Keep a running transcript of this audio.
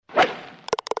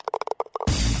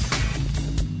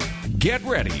Get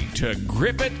ready to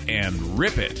grip it and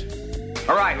rip it.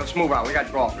 All right, let's move on. We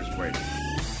got golfers waiting.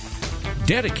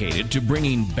 Dedicated to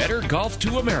bringing better golf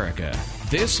to America,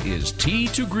 this is Tee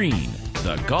to Green,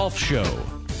 the golf show.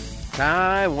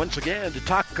 Time once again to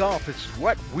talk golf. It's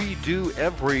what we do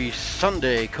every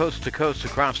Sunday, coast to coast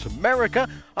across America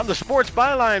on the Sports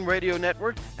Byline Radio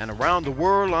Network and around the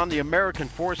world on the American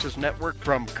Forces Network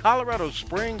from Colorado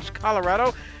Springs,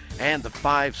 Colorado, and the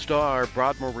five-star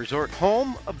Broadmoor Resort,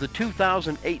 home of the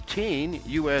 2018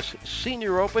 U.S.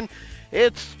 Senior Open.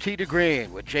 It's Tee to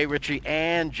Green with Jay Ritchie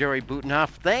and Jerry Butenhoff.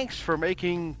 Thanks for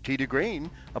making Tee to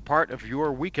Green a part of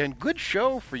your weekend. Good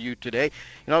show for you today.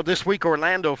 You know, this week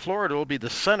Orlando, Florida will be the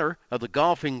center of the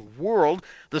golfing world.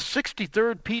 The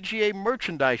 63rd PGA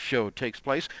Merchandise Show takes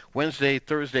place Wednesday,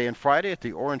 Thursday, and Friday at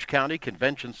the Orange County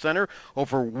Convention Center.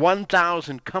 Over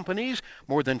 1,000 companies,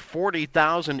 more than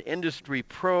 40,000 industry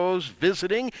pros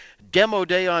visiting. Demo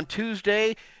day on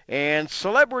Tuesday. And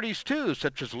celebrities, too,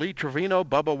 such as Lee Trevino,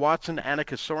 Bubba Watson,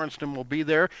 Annika Sorenstam will be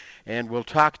there. And we'll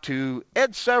talk to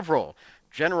Ed Several,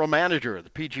 General Manager of the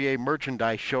PGA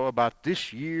Merchandise Show, about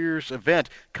this year's event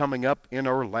coming up in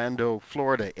Orlando,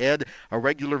 Florida. Ed, a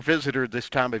regular visitor this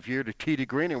time of year to Tee to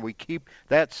Green, and we keep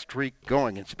that streak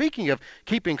going. And speaking of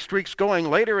keeping streaks going,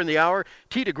 later in the hour,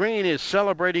 Tee to Green is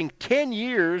celebrating 10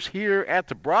 years here at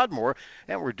the Broadmoor,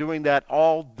 and we're doing that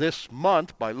all this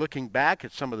month by looking back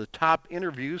at some of the top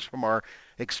interviews from our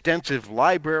extensive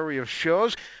library of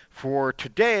shows. For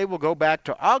today, we'll go back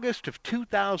to August of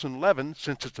 2011,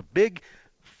 since it's a big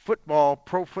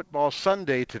pro football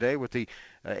Sunday today with the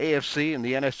AFC and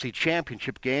the NFC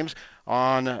championship games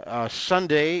on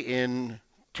Sunday in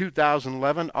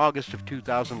 2011, August of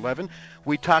 2011.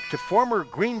 We talked to former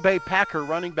Green Bay Packer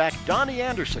running back Donnie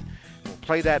Anderson. We'll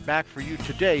play that back for you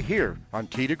today here on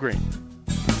Tee to Green.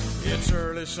 It's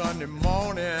early Sunday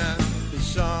morning, the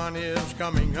sun is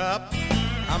coming up.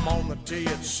 I'm on the tee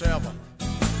at 7.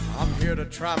 I'm here to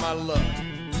try my luck.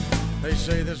 They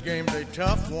say this game's a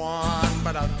tough one,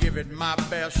 but I'll give it my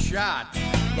best shot.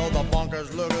 Though the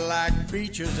bunkers look like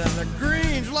beaches and the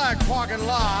greens like parking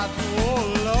lots.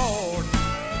 Oh, Lord,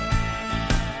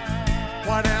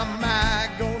 what am I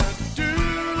gonna do?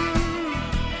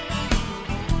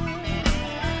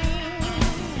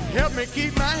 Help me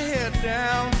keep my head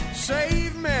down.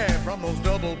 Save me from those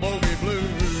double bogey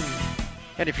blues.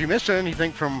 And if you missed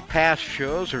anything from past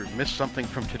shows or missed something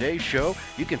from today's show,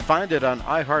 you can find it on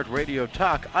iHeartRadio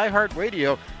Talk,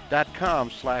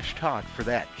 iHeartRadio.com/talk for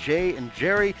that. Jay and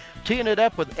Jerry teeing it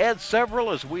up with Ed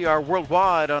Several as we are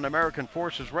worldwide on American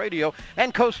Forces Radio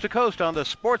and coast to coast on the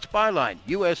Sports Byline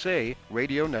USA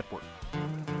Radio Network.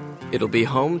 It'll be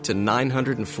home to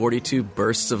 942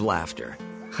 bursts of laughter,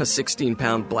 a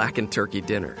 16-pound blackened turkey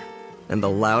dinner, and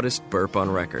the loudest burp on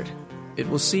record. It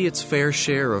will see its fair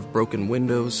share of broken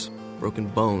windows, broken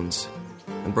bones,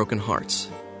 and broken hearts.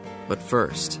 But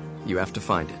first, you have to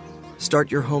find it. Start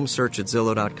your home search at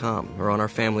Zillow.com or on our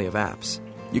family of apps.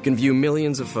 You can view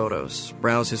millions of photos,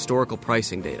 browse historical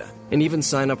pricing data, and even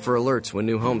sign up for alerts when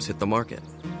new homes hit the market.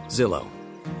 Zillow.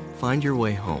 Find your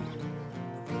way home.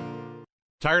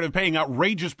 Tired of paying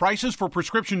outrageous prices for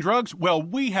prescription drugs? Well,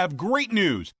 we have great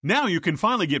news. Now you can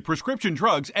finally get prescription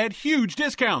drugs at huge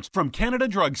discounts from Canada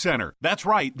Drug Center. That's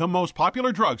right, the most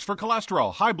popular drugs for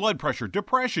cholesterol, high blood pressure,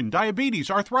 depression, diabetes,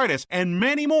 arthritis, and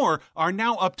many more are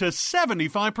now up to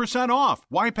 75% off.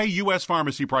 Why pay U.S.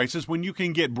 pharmacy prices when you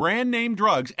can get brand name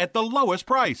drugs at the lowest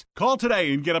price? Call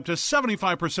today and get up to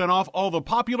 75% off all the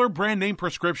popular brand name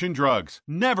prescription drugs.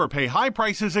 Never pay high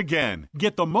prices again.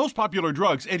 Get the most popular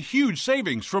drugs at huge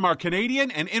savings from our Canadian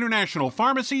and international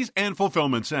pharmacies and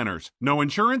fulfillment centers. No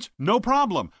insurance? No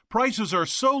problem. Prices are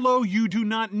so low you do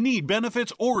not need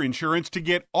benefits or insurance to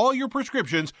get all your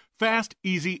prescriptions fast,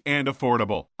 easy, and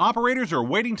affordable. Operators are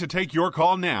waiting to take your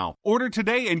call now. Order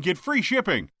today and get free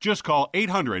shipping. Just call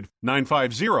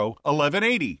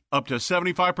 800-950-1180. Up to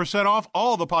 75% off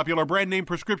all the popular brand name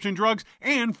prescription drugs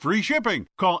and free shipping.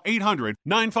 Call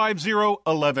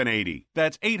 800-950-1180.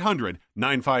 That's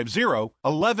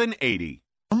 800-950-1180.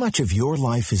 How much of your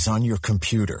life is on your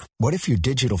computer? What if your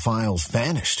digital files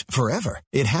vanished forever?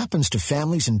 It happens to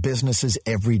families and businesses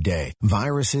every day.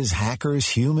 Viruses, hackers,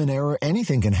 human error,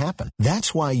 anything can happen.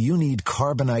 That's why you need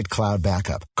Carbonite Cloud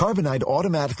Backup. Carbonite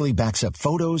automatically backs up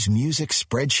photos, music,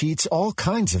 spreadsheets, all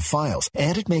kinds of files,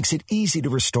 and it makes it easy to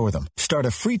restore them. Start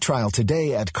a free trial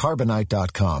today at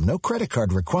Carbonite.com. No credit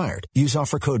card required. Use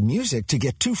offer code MUSIC to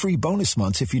get 2 free bonus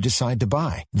months if you decide to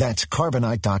buy. That's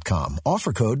Carbonite.com.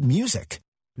 Offer code MUSIC.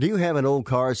 Do you have an old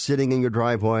car sitting in your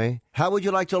driveway? How would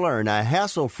you like to learn a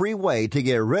hassle-free way to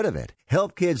get rid of it,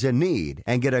 help kids in need,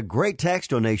 and get a great tax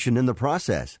donation in the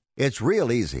process? It's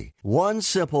real easy. One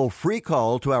simple free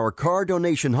call to our car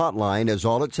donation hotline is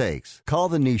all it takes. Call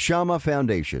the Neshama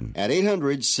Foundation at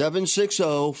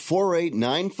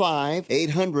 800-760-4895,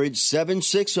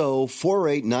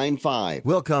 800-760-4895.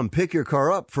 We'll come pick your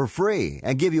car up for free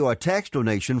and give you a tax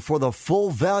donation for the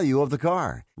full value of the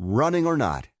car, running or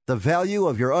not. The value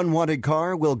of your unwanted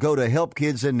car will go to help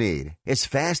kids in need. It's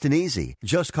fast and easy.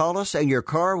 Just call us and your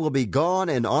car will be gone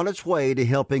and on its way to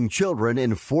helping children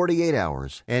in 48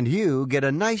 hours. And you get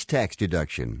a nice tax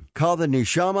deduction. Call the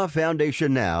Neshama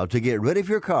Foundation now to get rid of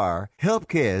your car, help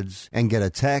kids, and get a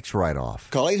tax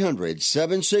write-off. Call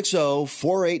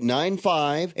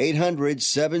 800-760-4895,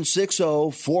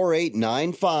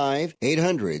 800-760-4895,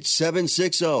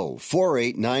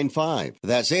 800-760-4895.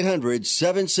 That's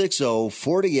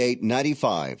 800-760-4895.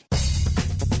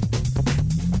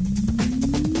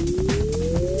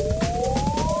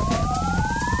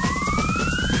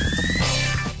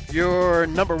 Your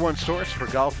number one source for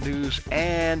golf news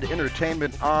and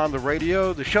entertainment on the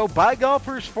radio. The show by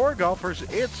golfers for golfers.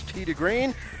 It's Tee to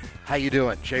Green. How you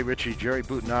doing? Jay Ritchie, Jerry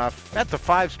Butenoff at the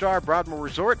 5-star Broadmoor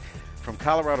Resort from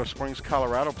Colorado Springs,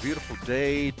 Colorado. Beautiful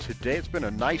day today. It's been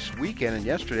a nice weekend, and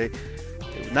yesterday it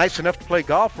was nice enough to play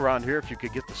golf around here if you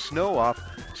could get the snow off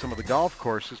some of the golf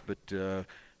courses. But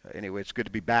anyway, it's good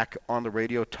to be back on the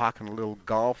radio talking a little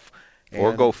golf.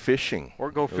 Or go fishing.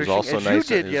 Or go fishing, as you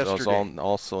did yesterday. It was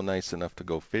also nice enough to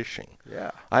go fishing.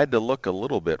 Yeah. I had to look a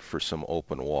little bit for some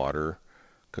open water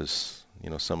because,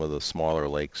 some of the smaller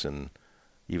lakes and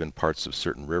even parts of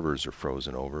certain rivers are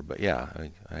frozen over. But, yeah,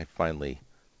 I finally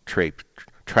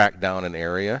tracked down an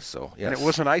area. So yes. And it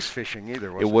wasn't ice fishing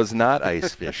either, was it? It was not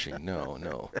ice fishing,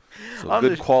 no. So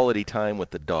good quality time with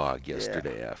the dog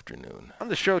yesterday afternoon. On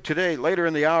the show today, later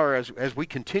in the hour, as we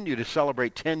continue to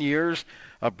celebrate 10 years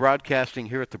of broadcasting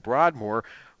here at the Broadmoor,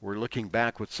 we're looking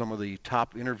back with some of the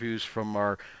top interviews from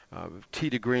our Tee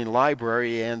to Green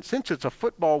library. And since it's a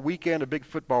football weekend, a big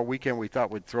football weekend, we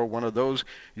thought we'd throw one of those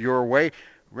your way.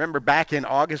 Remember back in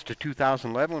August of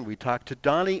 2011 when we talked to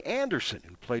Donnie Anderson,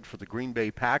 who played for the Green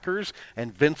Bay Packers,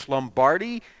 and Vince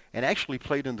Lombardi, and actually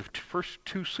played in the first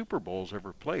 2 Super Bowls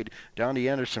ever played. Donnie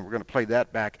Anderson, we're going to play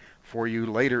that back for you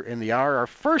later in the hour. Our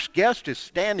first guest is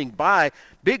standing by.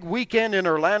 Big weekend in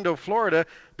Orlando, Florida.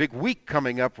 Big week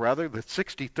coming up, rather. The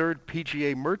 63rd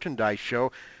PGA Merchandise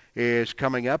Show is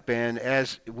coming up, and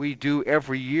as we do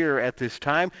every year at this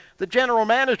time, the general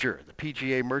manager of the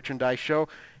PGA Merchandise Show,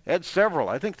 Ed Severall.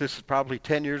 I think this is probably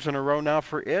 10 years in a row now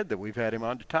for Ed that we've had him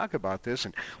on to talk about this,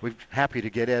 and we're happy to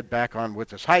get Ed back on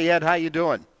with us. Hi, Ed. How you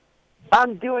doing?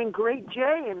 I'm doing great,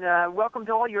 Jay, and welcome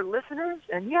to all your listeners.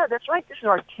 And, yeah, that's right. This is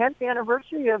our 10th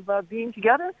anniversary of being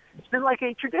together. It's been like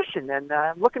a tradition, and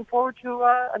I'm looking forward to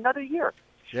another year.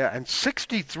 Yeah, and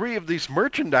 63 of these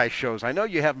merchandise shows. I know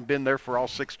you haven't been there for all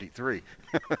 63.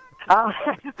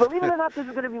 Believe it or not, this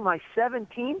is going to be my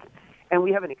 17th. And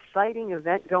we have an exciting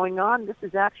event going on. This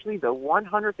is actually the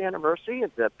 100th anniversary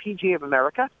of the PGA of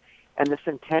America, and the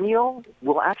centennial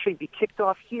will actually be kicked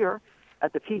off here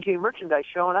at the PGA Merchandise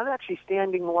Show. And I'm actually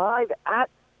standing live at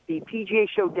the PGA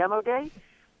Show Demo Day,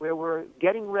 where we're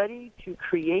getting ready to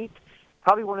create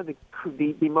probably one of the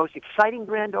most exciting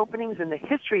grand openings in the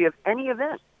history of any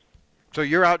event. So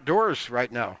you're outdoors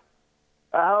right now?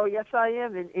 Oh, yes, I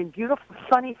am, in beautiful,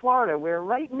 sunny Florida, where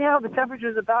right now the temperature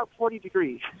is about 40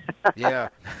 degrees. Yeah.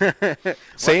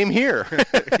 Same here.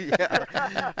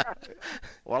 Yeah.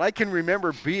 Well, I can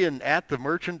remember being at the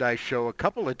merchandise show a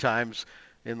couple of times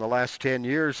in the last 10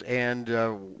 years and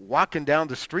walking down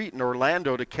the street in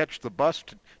Orlando to catch the bus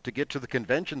to get to the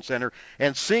convention center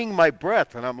and seeing my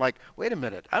breath. And I'm like, wait a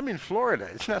minute, I'm in Florida.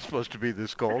 It's not supposed to be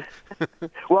this cold.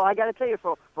 Well, I got to tell you,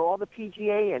 for all the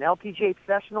PGA and LPGA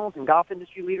professionals and golf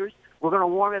industry leaders, we're going to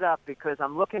warm it up because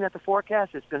I'm looking at the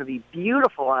forecast. It's going to be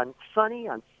beautiful sunny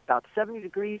on about 70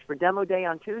 degrees for demo day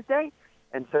on Tuesday.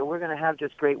 And so we're going to have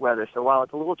just great weather. So while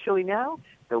it's a little chilly now,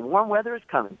 the warm weather is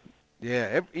coming.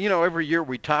 Yeah, every year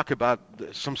we talk about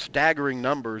some staggering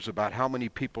numbers about how many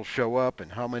people show up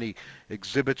and how many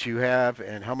exhibits you have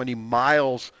and how many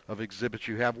miles of exhibits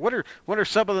you have. What are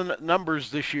some of the numbers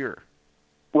this year?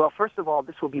 Well, first of all,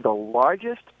 this will be the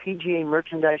largest PGA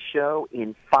merchandise show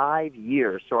in 5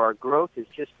 years, so our growth has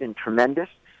just been tremendous.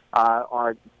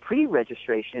 Our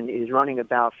pre-registration is running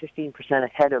about 15%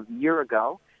 ahead of a year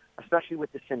ago. Especially with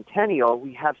the centennial,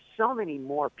 we have so many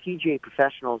more PGA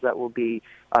professionals that will be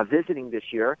visiting this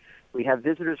year. We have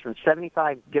visitors from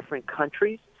 75 different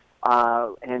countries,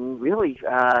 and really,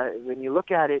 when you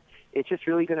look at it, it's just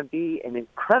really going to be an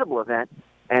incredible event.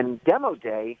 And Demo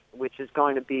Day, which is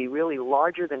going to be really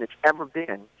larger than it's ever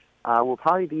been, will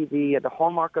probably be the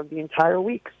hallmark of the entire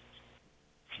week.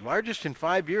 Largest in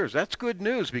 5 years. That's good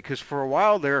news because for a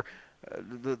while there,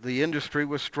 the industry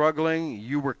was struggling.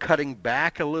 You were cutting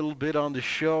back a little bit on the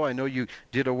show. I know you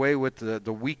did away with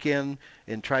the weekend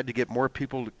and tried to get more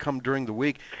people to come during the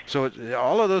week. So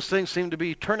all of those things seem to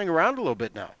be turning around a little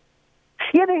bit now.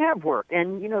 Yeah, they have worked.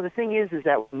 And, the thing is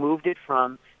that we moved it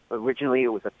from, originally it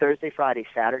was a Thursday, Friday,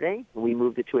 Saturday. We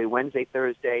moved it to a Wednesday,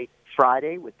 Thursday,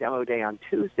 Friday with demo day on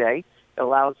Tuesday. It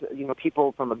allows,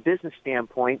 people from a business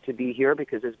standpoint to be here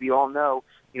because, as we all know,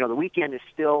 the weekend is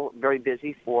still very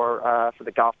busy for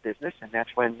the golf business, and that's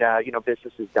when,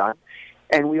 business is done.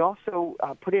 And we also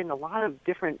put in a lot of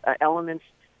different elements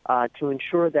to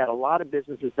ensure that a lot of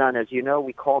business is done. As you know,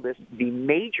 we call this the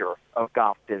major of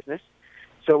golf business.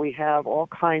 So we have all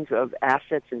kinds of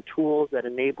assets and tools that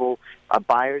enable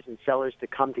buyers and sellers to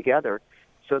come together.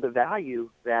 So the value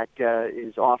that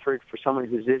is offered for someone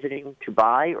who's visiting to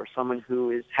buy or someone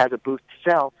who has a booth to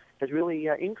sell has really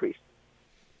increased.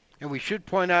 And we should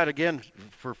point out again,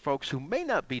 for folks who may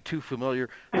not be too familiar,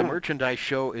 the Merchandise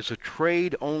Show is a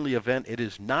trade-only event. It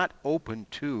is not open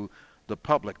to the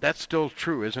public. That's still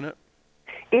true, isn't it?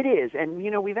 It is, and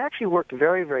we've actually worked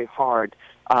very, very hard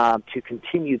to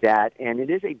continue that, and it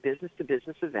is a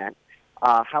business-to-business event.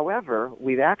 However,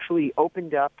 we've actually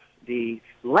opened up the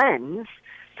lens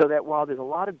so that while there's a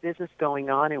lot of business going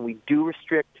on, and we do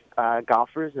restrict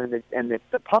golfers and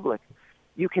the public,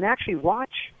 you can actually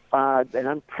watch an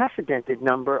unprecedented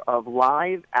number of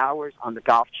live hours on the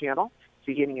Golf Channel,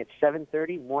 beginning at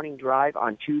 7:30 morning drive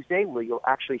on Tuesday, where you'll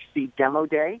actually see demo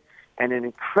day and an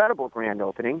incredible grand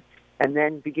opening. And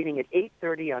then beginning at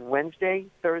 8:30 on Wednesday,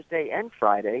 Thursday, and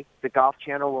Friday, the Golf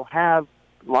Channel will have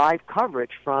live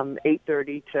coverage from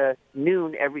 8:30 to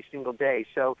noon every single day.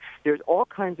 So there's all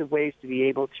kinds of ways to be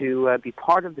able to be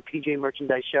part of the PGA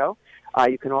Merchandise Show.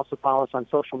 You can also follow us on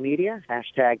social media,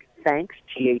 hashtag thanks,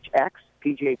 THX,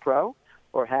 PGA Pro,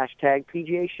 or hashtag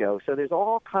PGA Show. So there's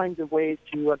all kinds of ways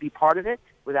to be part of it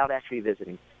without actually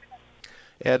visiting.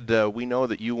 Ed, we know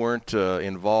that you weren't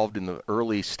involved in the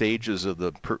early stages of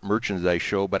the Merchandise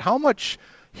Show, but how much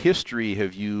history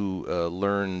have you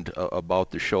learned about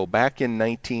the show? Back in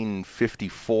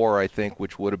 1954, I think,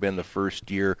 which would have been the first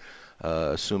year,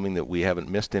 assuming that we haven't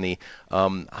missed any.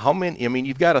 How many? I mean,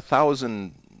 you've got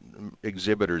 1,000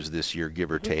 exhibitors this year,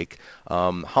 give or take.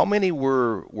 How many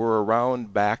were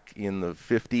around back in the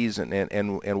 50s,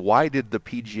 and why did the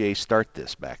PGA start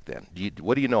this back then?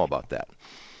 What do you know about that?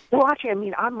 Well,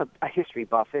 actually, I'm a history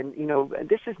buff, and,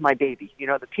 this is my baby.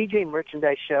 The PGA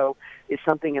Merchandise Show is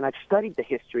something, and I've studied the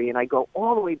history, and I go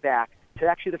all the way back to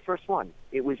actually the first one.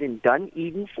 It was in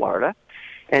Dunedin, Florida,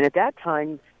 and at that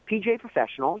time, PGA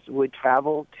professionals would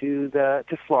travel to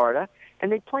Florida,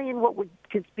 and they'd play in what would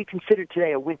be considered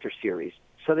today a winter series.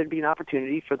 So there'd be an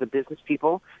opportunity for the business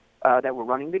people that were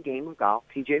running the game of golf,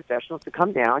 PGA professionals, to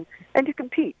come down and to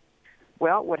compete.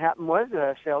 Well, what happened was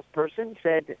a salesperson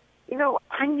said,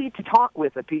 I need to talk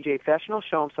with a PGA professional,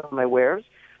 show them some of my wares.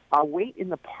 I'll wait in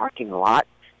the parking lot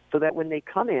so that when they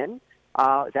come in,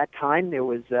 at that time there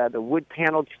was the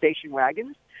wood-paneled station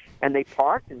wagons, and they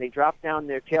parked and they dropped down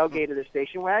their tailgate of the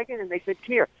station wagon, and they said,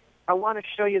 "Come here, I want to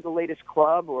show you the latest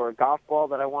club or a golf ball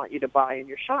that I want you to buy in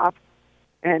your shop."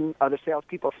 And other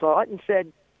salespeople saw it and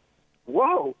said,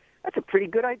 "Whoa, that's a pretty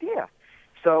good idea."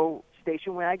 So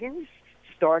station wagons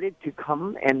started to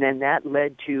come, and then that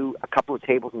led to a couple of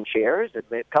tables and chairs.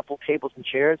 A couple of tables and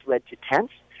chairs led to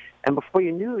tents. And before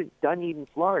you knew it, Dunedin,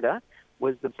 Florida,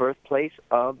 was the birthplace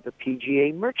of the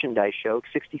PGA Merchandise Show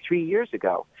 63 years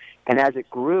ago. And as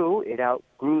it grew, it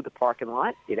outgrew the parking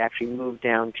lot. It actually moved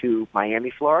down to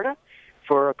Miami, Florida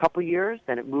for a couple of years.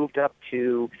 Then it moved up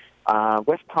to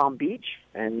West Palm Beach,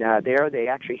 and there they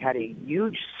actually had a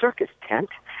huge circus tent.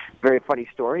 Very funny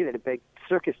story. They had a big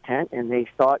circus tent, and they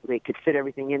thought they could fit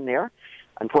everything in there.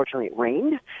 Unfortunately, it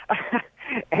rained,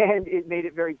 and it made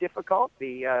it very difficult.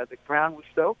 The ground was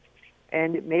soaked,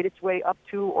 and it made its way up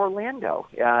to Orlando.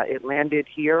 It landed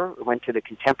here, went to the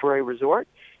Contemporary Resort,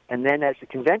 and then as the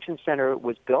convention center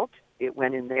was built, it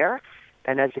went in there.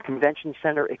 And as the convention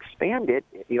center expanded,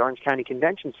 the Orange County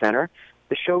Convention Center,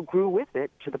 the show grew with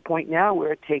it to the point now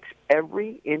where it takes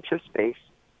every inch of space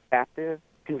at the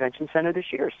convention center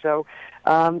this year. So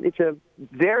it's a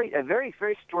very,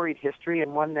 very storied history,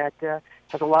 and one that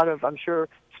has a lot of, I'm sure,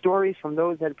 stories from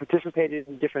those that participated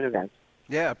in different events.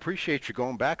 Yeah, I appreciate you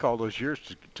going back all those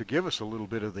years to give us a little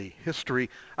bit of the history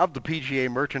of the PGA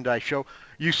Merchandise Show.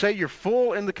 You say you're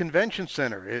full in the convention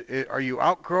center. Are you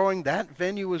outgrowing that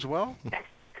venue as well?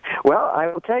 Well, I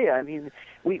will tell you, I mean,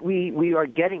 we are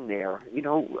getting there.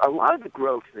 A lot of the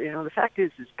growth, the fact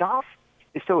is golf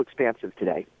is so expansive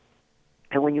today.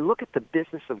 And when you look at the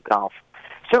business of golf,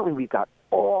 certainly we've got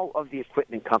all of the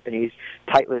equipment companies,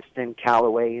 Titleist and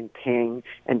Callaway and Ping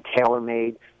and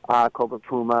TaylorMade, Cobra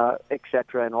Puma,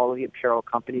 etc., and all of the apparel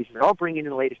companies. They're all bringing in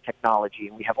the latest technology,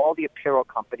 and we have all the apparel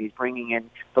companies bringing in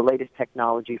the latest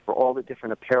technology for all the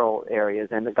different apparel areas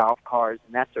and the golf cars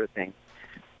and that sort of thing.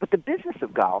 But the business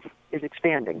of golf is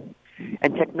expanding,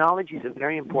 and technology is a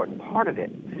very important part of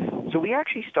it. So we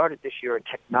actually started this year a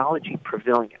technology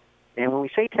pavilion. And when we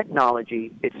say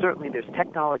technology, it's certainly there's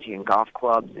technology in golf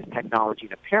clubs, there's technology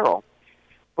in apparel.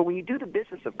 But when you do the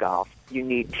business of golf, you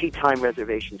need tee time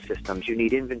reservation systems, you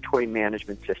need inventory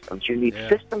management systems, you need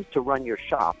systems to run your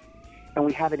shop. And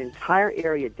we have an entire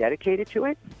area dedicated to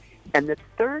it. And the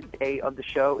third day of the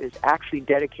show is actually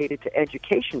dedicated to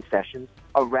education sessions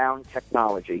around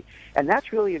technology. And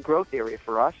that's really a growth area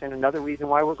for us and another reason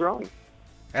why we're growing.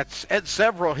 That's Ed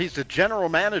Several. He's the general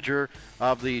manager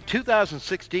of the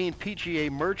 2016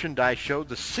 PGA Merchandise Show,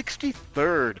 the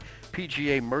 63rd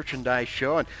PGA Merchandise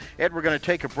Show. And Ed, we're going to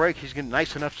take a break. He's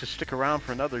nice enough to stick around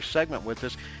for another segment with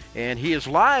us. And he is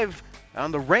live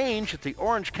on the range at the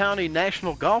Orange County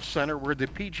National Golf Center, where the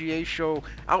PGA Show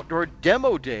Outdoor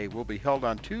Demo Day will be held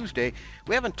on Tuesday.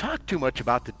 We haven't talked too much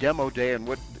about the Demo Day and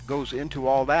what goes into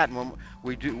all that. And when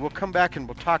we do, we'll come back and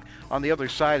we'll talk on the other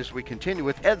side as we continue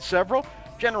with Ed Several,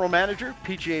 General Manager,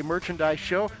 PGA Merchandise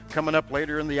Show. Coming up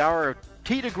later in the hour, a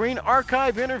Tee to Green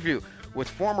archive interview with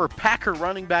former Packer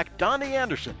running back Donnie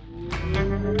Anderson.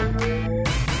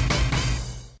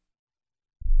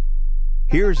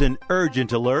 Here's an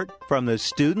urgent alert from the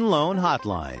Student Loan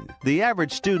Hotline. The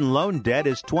average student loan debt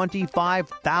is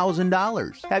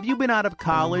 $25,000. Have you been out of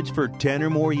college for 10 or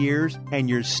more years and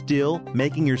you're still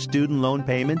making your student loan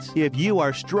payments? If you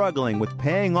are struggling with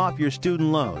paying off your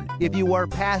student loan, if you are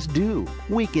past due,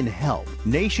 we can help.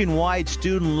 Nationwide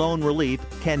Student Loan Relief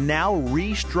can now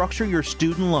restructure your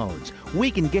student loans.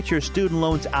 We can get your student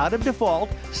loans out of default,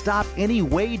 stop any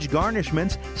wage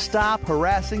garnishments, stop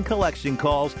harassing collection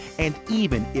calls, and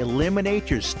even eliminate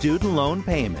your student loan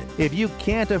payment. If you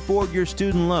can't afford your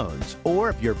student loans, or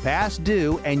if you're past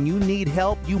due and you need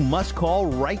help, you must call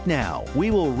right now. We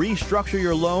will restructure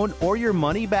your loan or your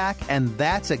money back, and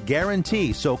that's a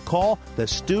guarantee. So call the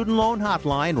Student Loan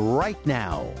Hotline right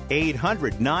now.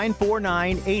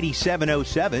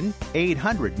 800-949-8707,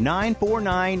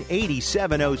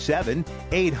 800-949-8707,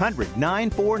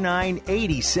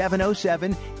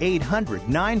 800-949-8707,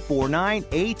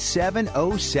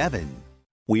 800-949-8707.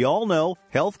 We all know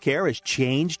healthcare has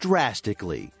changed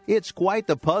drastically. It's quite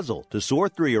the puzzle to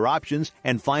sort through your options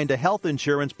and find a health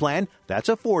insurance plan that's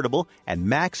affordable and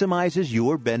maximizes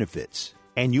your benefits.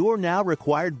 And you're now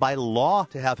required by law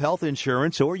to have health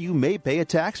insurance, or you may pay a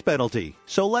tax penalty.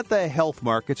 So let the Health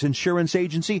Markets Insurance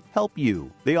Agency help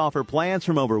you. They offer plans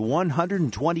from over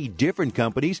 120 different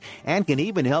companies and can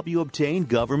even help you obtain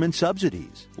government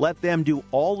subsidies. Let them do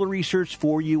all the research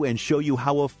for you and show you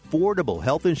how affordable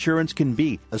health insurance can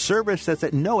be, a service that's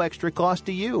at no extra cost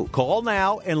to you. Call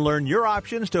now and learn your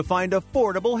options to find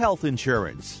affordable health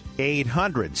insurance.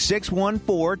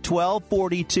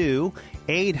 800-614-1242,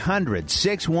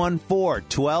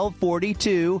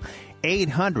 800-614-1242,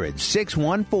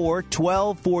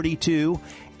 800-614-1242,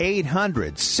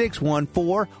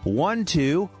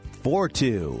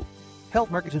 800-614-1242.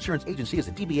 Health Markets Insurance Agency is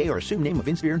a DBA or assumed name of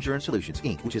Insphere Insurance Solutions,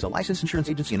 Inc., which is a licensed insurance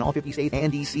agency in all 50 states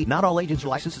and D.C. Not all agents are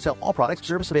licensed to sell all products.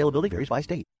 Service availability varies by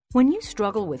state. When you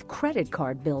struggle with credit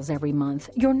card bills every month,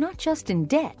 you're not just in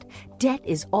debt. Debt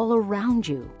is all around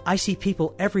you. I see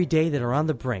people every day that are on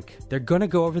the brink. They're going to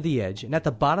go over the edge, and at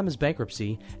the bottom is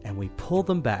bankruptcy, and we pull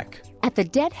them back. At the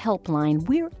Debt Helpline,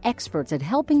 we're experts at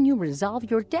helping you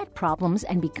resolve your debt problems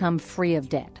and become free of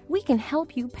debt. We can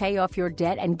help you pay off your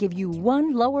debt and give you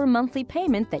one lower monthly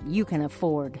payment that you can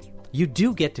afford. You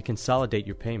do get to consolidate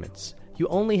your payments. You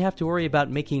only have to worry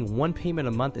about making one payment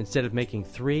a month instead of making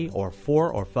 3 or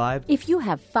 4 or 5. If you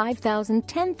have $5,000,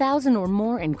 $10,000 or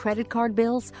more in credit card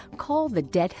bills, call the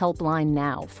Debt Helpline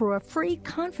now for a free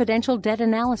confidential debt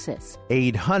analysis.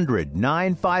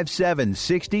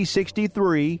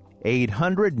 800-957-6063,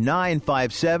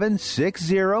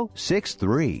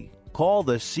 800-957-6063. Call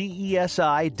the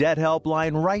CESI Debt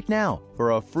Helpline right now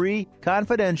for a free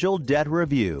confidential debt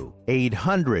review.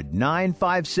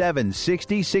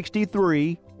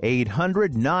 800-957-6063,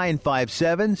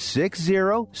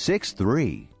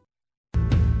 800-957-6063.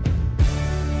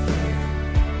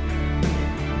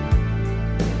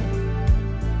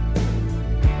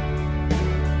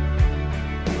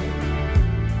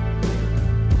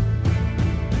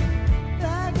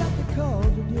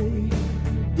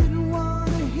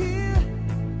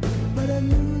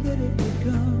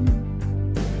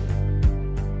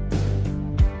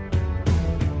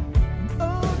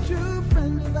 Oh, true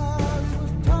friends of ours was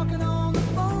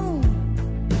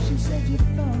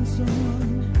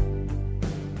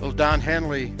Well, Don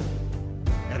Henley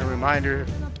had a reminder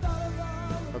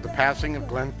of the passing of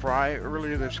Glenn Frey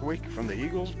earlier this week from the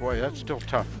Eagles. Boy, that's still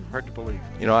tough. Hard to believe.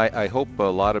 You know, I hope a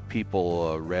lot of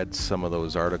people read some of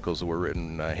those articles that were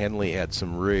written. Henley had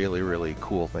some really, really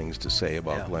cool things to say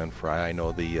about Glenn Frey. I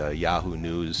know the Yahoo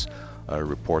News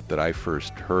report that I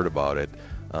first heard about it.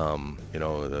 You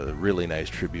know, a really nice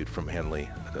tribute from Henley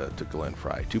to Glenn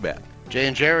Frey. Too bad. Jay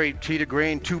and Jerry, T to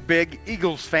Green, two big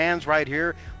Eagles fans right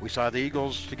here. We saw the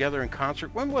Eagles together in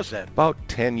concert. When was that? About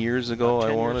 10 years ago,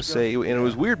 I want to say. And it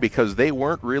was weird because they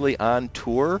weren't really on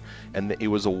tour, and it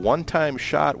was a one-time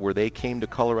shot where they came to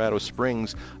Colorado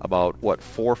Springs about, 4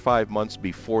 or 5 months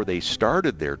before they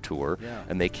started their tour. Yeah.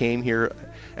 And they came here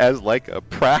as like a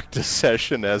practice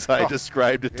session, as I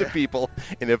described it to people.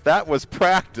 And if that was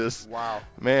practice, wow,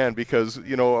 man, because,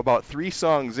 you know, about 3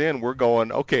 songs in, we're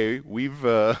going, okay, we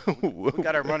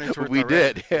got our money's worth. We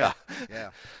did, yeah.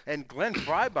 Yeah. And Glenn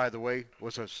Frey, by the way,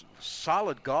 was a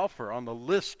solid golfer on the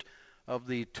list of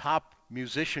the top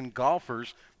musician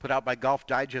golfers put out by Golf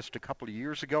Digest a couple of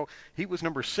years ago. He was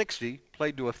number 60,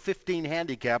 played to a 15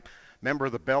 handicap, member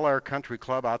of the Bel Air Country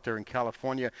Club out there in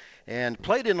California, and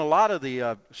played in a lot of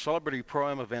the Celebrity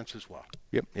Pro-Am events as well.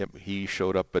 Yep. He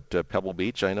showed up at Pebble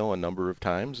Beach, I know, a number of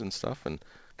times and stuff, and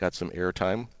got some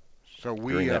airtime. So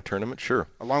we, during that tournament, sure.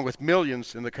 Along with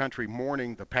millions in the country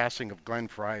mourning the passing of Glenn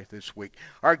Frey this week.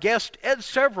 Our guest, Ed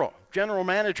Several, General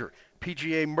Manager,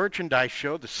 PGA Merchandise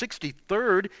Show. The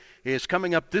 63rd is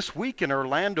coming up this week in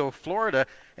Orlando, Florida,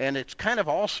 and it's kind of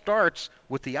all starts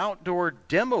with the Outdoor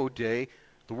Demo Day,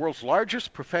 the world's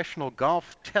largest professional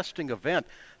golf testing event.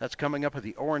 That's coming up at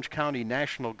the Orange County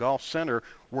National Golf Center,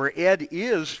 where Ed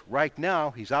is right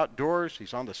now. He's outdoors.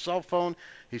 He's on the cell phone.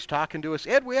 He's talking to us.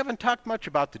 Ed, we haven't talked much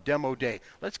about the Demo Day.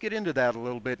 Let's get into that a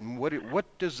little bit. And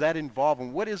what does that involve,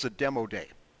 and what is a Demo Day?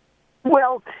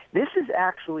 Well, this is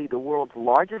actually the world's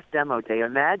largest demo day.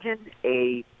 Imagine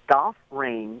a golf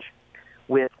range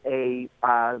with a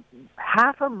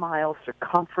half a mile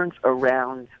circumference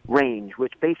around range,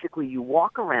 which basically you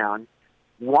walk around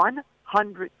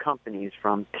 100 companies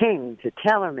from Ping to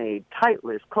TaylorMade,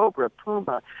 Titleist, Cobra,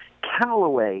 Puma,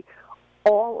 Callaway.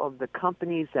 All of the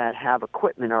companies that have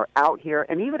equipment are out here,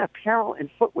 and even apparel and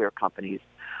footwear companies,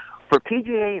 for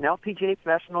PGA and LPGA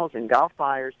professionals and golf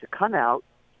buyers to come out,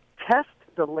 test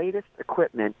the latest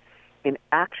equipment in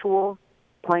actual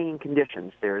playing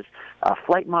conditions. There's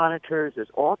flight monitors, there's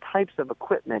all types of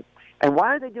equipment. And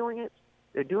why are they doing it?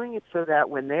 They're doing it so that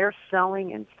when they're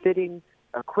selling and fitting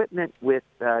equipment with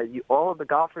all of the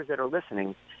golfers that are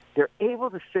listening, they're able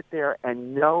to sit there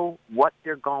and know what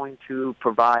they're going to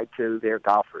provide to their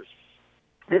golfers.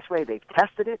 This way, they've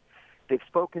tested it. They've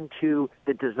spoken to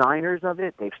the designers of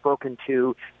it. They've spoken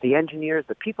to the engineers,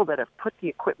 the people that have put the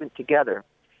equipment together,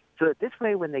 so that this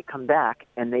way, when they come back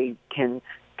and they can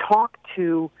talk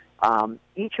to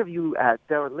each of you that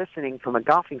are listening from a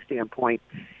golfing standpoint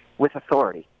with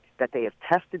authority, that they have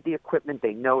tested the equipment,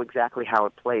 they know exactly how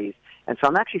it plays. And so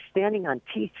I'm actually standing on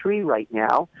T3 right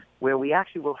now, where we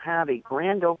actually will have a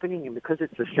grand opening, and because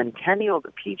it's the centennial of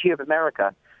the PGA of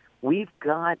America, we've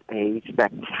got a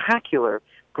spectacular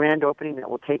grand opening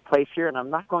that will take place here, and I'm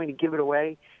not going to give it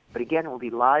away, but again, it will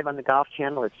be live on the Golf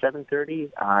Channel at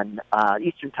 7:30 on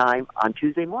Eastern Time on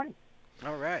Tuesday morning.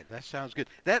 All right, that sounds good.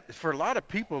 That, for a lot of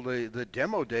people, the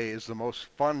Demo Day is the most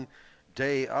fun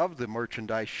day of the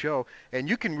merchandise show, and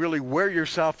you can really wear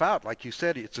yourself out. Like you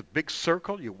said, it's a big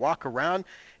circle. You walk around,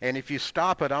 and if you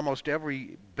stop at almost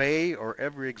every bay or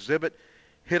every exhibit,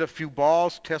 hit a few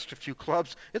balls, test a few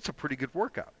clubs, it's a pretty good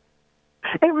workout.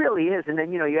 It really is. And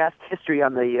then, you asked history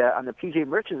on the PGA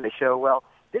Merchandise Show. Well,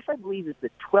 this, I believe, is the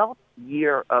 12th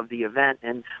year of the event,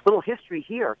 and a little history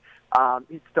here.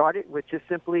 It started with just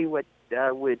simply what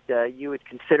you would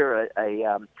consider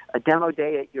a demo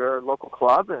day at your local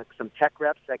club. Some tech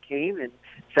reps that came and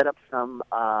set up some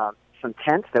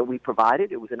tents that we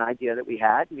provided. It was an idea that we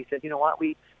had, and we said, you know what,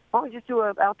 why don't we just do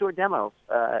an outdoor demo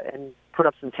and put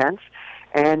up some tents?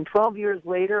 And 12 years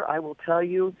later, I will tell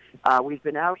you, we've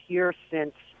been out here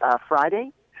since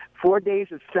Friday, 4 days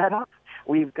of setup.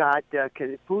 We've got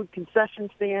food concession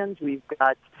stands. We've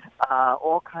got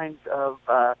all kinds of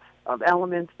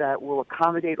elements that will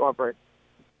accommodate over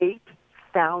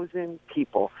 8,000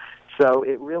 people. So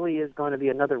it really is going to be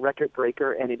another record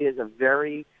breaker, and it is a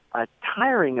very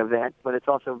tiring event, but it's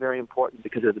also very important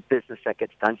because of the business that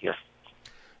gets done here.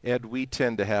 Ed, we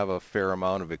tend to have a fair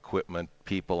amount of equipment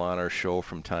people on our show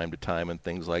from time to time and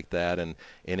things like that. And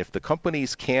if the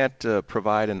companies can't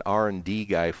provide an R&D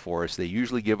guy for us, they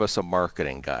usually give us a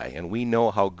marketing guy. And we know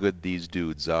how good these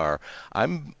dudes are.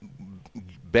 I'm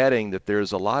betting that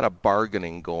there's a lot of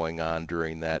bargaining going on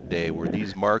during that day, where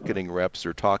these marketing reps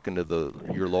are talking to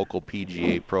your local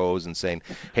PGA pros and saying,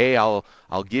 "Hey, I'll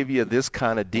give you this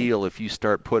kind of deal if you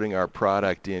start putting our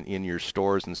product in your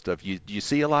stores and stuff." Do you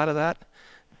see a lot of that?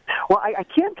 Well, I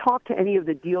can't talk to any of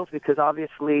the deals because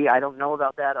obviously I don't know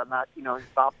about that. I'm not,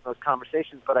 involved in those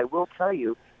conversations. But I will tell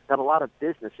you that a lot of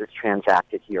business is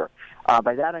transacted here.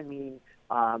 By that I mean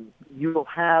you will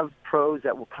have pros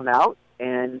that will come out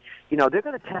and, they're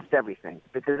going to test everything.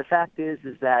 Because the fact is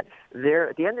that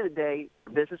at the end of the day,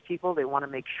 business people, they want to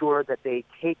make sure that they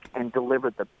take and deliver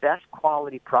the best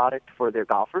quality product for their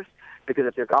golfers. Because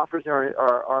if their golfers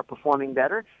are performing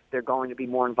better, they're going to be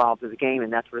more involved with the game,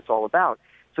 and that's what it's all about.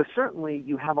 So certainly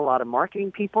you have a lot of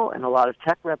marketing people and a lot of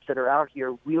tech reps that are out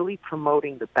here really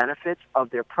promoting the benefits of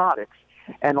their products.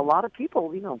 And a lot of people,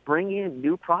 bring in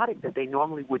new product that they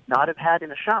normally would not have had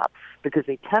in a shop because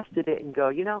they tested it and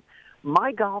go,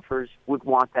 my golfers would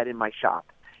want that in my shop.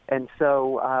 And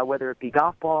so whether it be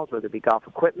golf balls, whether it be golf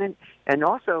equipment, and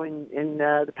also in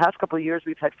the past couple of years,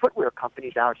 we've had footwear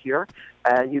companies out here.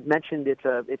 You mentioned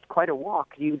it's quite a walk.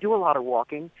 You do a lot of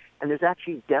walking, and there's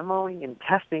actually demoing and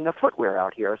testing of footwear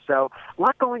out here. So a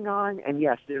lot going on, and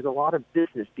yes, there's a lot of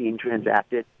business being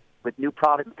transacted with new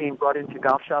products being brought into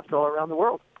golf shops all around the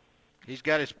world. He's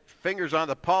got his fingers on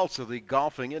the pulse of the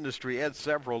golfing industry. Ed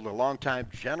Severall, the longtime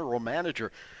general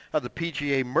manager of the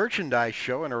PGA Merchandise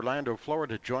Show in Orlando,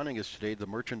 Florida, joining us today. The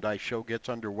Merchandise Show gets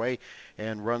underway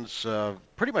and runs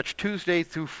pretty much Tuesday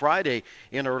through Friday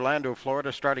in Orlando,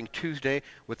 Florida, starting Tuesday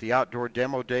with the Outdoor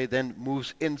Demo Day, then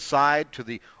moves inside to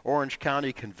the Orange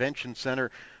County Convention Center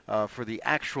for the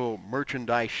actual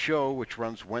Merchandise Show, which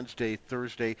runs Wednesday,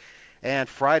 Thursday, and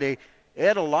Friday.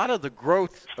 Ed, a lot of the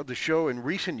growth of the show in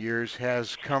recent years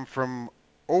has come from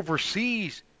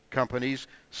overseas companies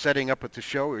setting up at the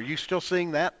show. Are you still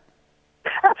seeing that?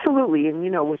 Absolutely. And,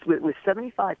 with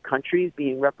 75 countries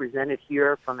being represented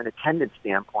here from an attendance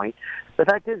standpoint, the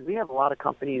fact is we have a lot of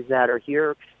companies that are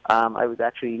here. I was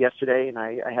actually yesterday, and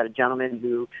I had a gentleman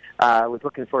who was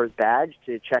looking for his badge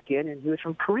to check in, and he was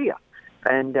from Korea.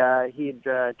 And he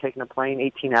had taken a plane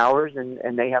 18 hours,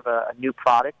 and they have a new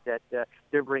product that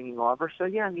they're bringing over. So,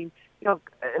 yeah,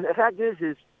 the fact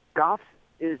is golf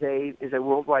is a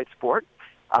worldwide sport.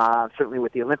 Certainly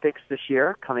with the Olympics this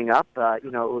year coming up, it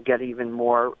will get even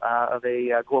more of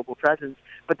a global presence.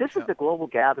 But this is the global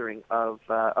gathering of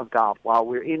golf. While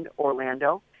we're in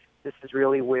Orlando, this is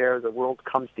really where the world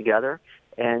comes together.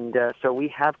 And so we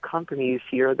have companies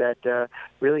here that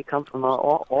really come from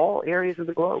all areas of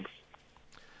the globe.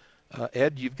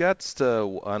 Ed, you've got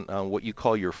on what you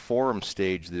call your forum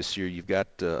stage this year, you've got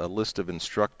a list of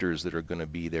instructors that are going to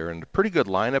be there, and a pretty good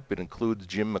lineup. It includes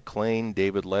Jim McLean,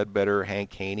 David Ledbetter,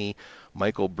 Hank Haney,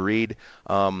 Michael Breed.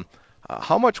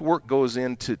 How much work goes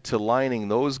into lining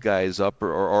those guys up,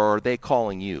 or are they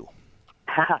calling you?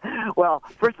 Well,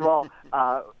 first of all,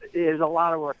 there's a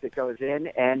lot of work that goes in,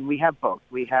 and we have both.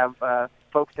 We have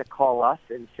folks that call us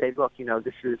and say, look,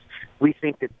 we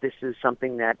think that this is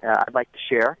something that I'd like to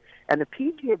share. And the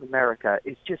PGA of America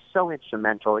is just so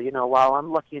instrumental. While I'm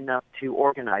lucky enough to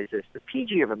organize this, the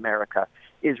PGA of America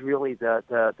is really the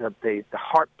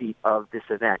heartbeat of this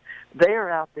event. They are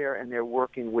out there and they're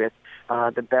working with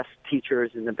the best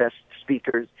teachers and the best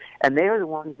speakers, and they are the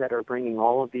ones that are bringing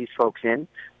all of these folks in.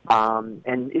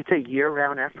 And it's a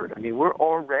year-round effort. We're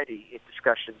already in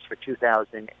discussions for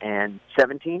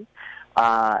 2017.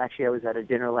 Actually, I was at a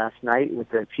dinner last night with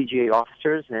the PGA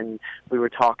officers, and we were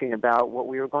talking about what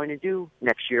we were going to do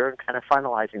next year and kind of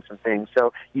finalizing some things.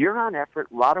 So year-round effort,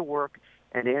 a lot of work.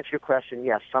 And to answer your question,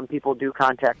 yes, some people do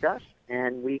contact us,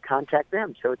 and we contact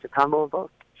them. So it's a combo of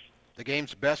both. The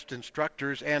game's best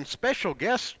instructors and special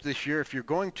guests this year. If you're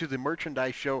going to the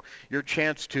Merchandise Show, your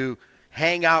chance to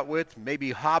hang out with,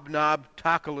 maybe hobnob,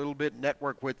 talk a little bit,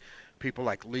 network with people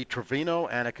like Lee Trevino,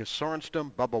 Annika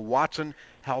Sorenstam, Bubba Watson,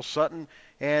 Hal Sutton,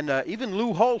 and even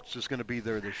Lou Holtz is going to be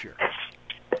there this year.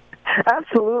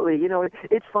 Absolutely.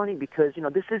 It's funny because,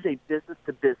 this is a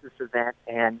business-to-business event,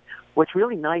 and what's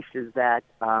really nice is that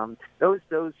those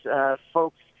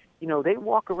folks, they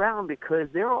walk around because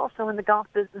they're also in the golf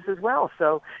business as well.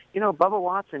 So, Bubba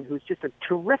Watson, who's just a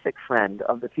terrific friend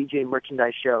of the PGA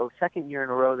Merchandise Show, second year in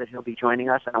a row that he'll be joining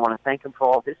us, and I want to thank him for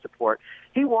all of his support.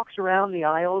 He walks around the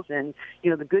aisles, and,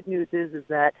 the good news is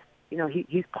that,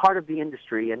 he's part of the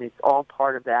industry, and it's all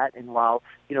part of that. And while,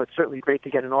 it's certainly great to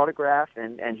get an autograph,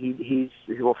 and he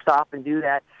will stop and do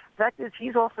that, the fact is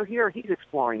he's also here. He's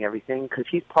exploring everything because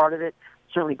he's part of it.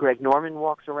 Certainly Greg Norman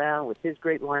walks around with his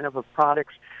great lineup of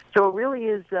products. So it really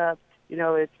is,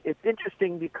 it's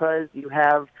interesting because you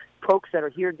have, folks that are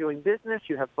here doing business.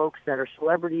 You have folks that are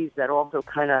celebrities that also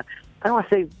kind of, I don't want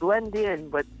to say blend in,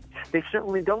 but they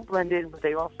certainly don't blend in, but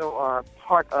they also are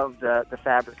part of the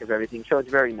fabric of everything. So it's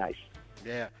very nice.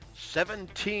 Yeah.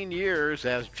 17 years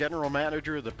as general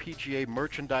manager of the PGA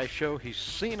Merchandise Show. He's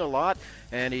seen a lot,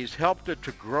 and he's helped it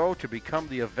to grow to become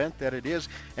the event that it is.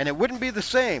 And it wouldn't be the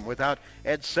same without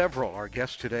Ed Severall, our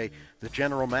guest today, the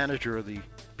general manager of the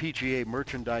PGA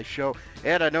Merchandise Show.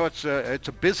 Ed, I know it's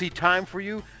a busy time for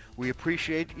you. We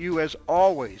appreciate you, as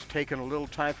always, taking a little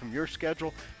time from your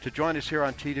schedule to join us here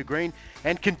on Tee to Green.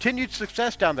 And continued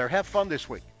success down there. Have fun this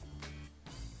week.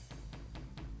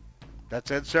 That's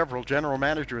Ed Severall, general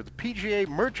manager of the PGA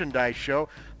Merchandise Show.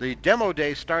 The demo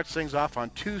day starts things off on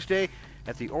Tuesday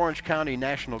at the Orange County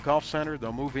National Golf Center.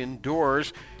 They'll move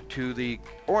indoors to the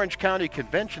Orange County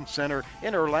Convention Center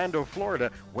in Orlando,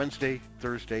 Florida, Wednesday,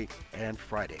 Thursday, and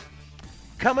Friday.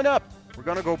 Coming up, we're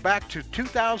going to go back to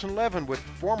 2011 with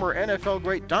former NFL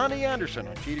great Donnie Anderson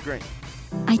on Tee to Green.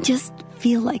 I just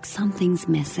feel like something's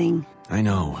missing. I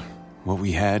know. What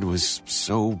we had was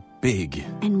so big.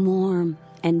 And warm.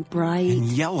 And bright. And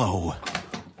yellow.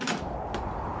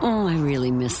 Oh, I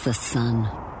really miss the sun.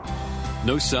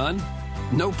 No sun?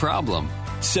 No problem.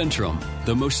 Centrum,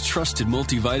 the most trusted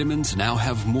multivitamins, now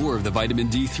have more of the vitamin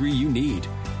D3 you need.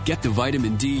 Get the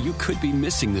vitamin D you could be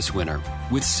missing this winter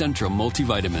with Centrum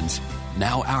multivitamins.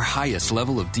 Now our highest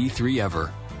level of D3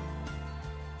 ever.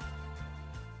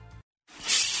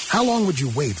 How long would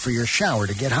you wait for your shower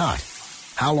to get hot?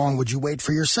 How long would you wait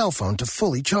for your cell phone to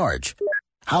fully charge?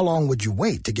 How long would you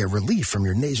wait to get relief from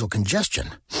your nasal congestion?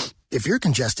 If you're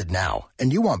congested now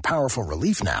and you want powerful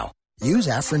relief now, use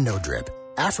Afrin No Drip.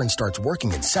 Afrin starts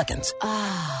working in seconds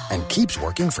and keeps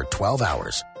working for 12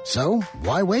 hours. So,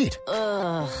 why wait?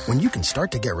 When you can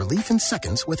start to get relief in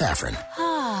seconds with Afrin.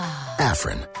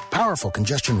 Afrin, powerful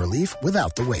congestion relief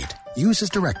without the wait. Use as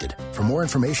directed. For more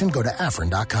information, go to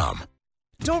Afrin.com.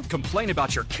 Don't complain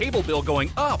about your cable bill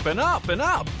going up and up and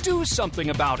up. Do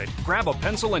something about it. Grab a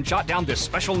pencil and jot down this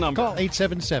special number. Call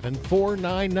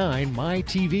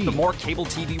 877-499-MY-TV. The more cable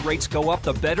TV rates go up,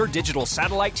 the better digital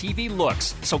satellite TV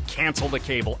looks. So cancel the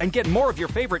cable and get more of your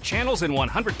favorite channels in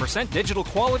 100% digital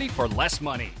quality for less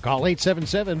money. Call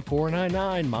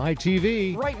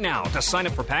 877-499-MY-TV. Right now to sign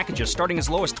up for packages starting as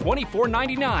low as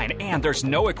 $24.99, and there's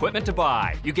no equipment to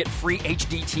buy. You get free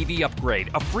HD TV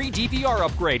upgrade, a free DVR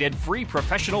upgrade, and free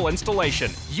professional installation.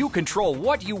 You control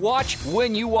what you watch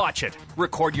when you watch it.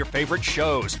 Record your favorite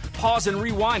shows. Pause and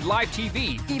rewind live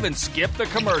TV. Even skip the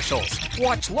commercials.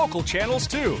 Watch local channels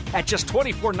too. At just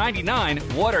 $24.99,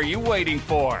 what are you waiting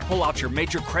for? Pull out your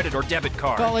major credit or debit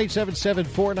card. Call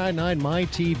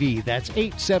 877-499-MY-TV. That's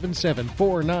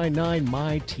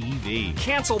 877-499-MY-TV.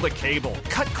 Cancel the cable,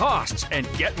 cut costs, and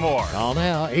get more. Call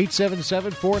now,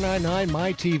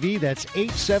 877-499-MY-TV. That's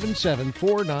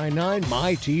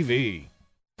 877-499-MY-TV.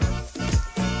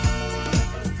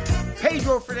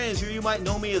 Pedro Fernandez here. You might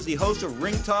know me as the host of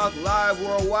Ring Talk Live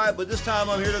Worldwide, but this time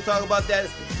I'm here to talk about that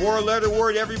four-letter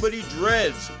word everybody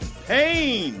dreads,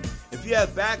 pain. If you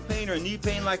have back pain or knee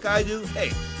pain like I do,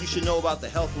 hey, you should know about the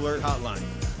Health Alert Hotline.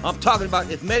 I'm talking about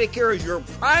if Medicare is your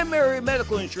primary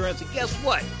medical insurance, and guess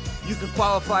what? You can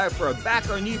qualify for a back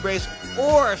or knee brace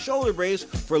or a shoulder brace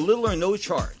for little or no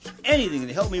charge. Anything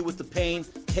to help me with the pain,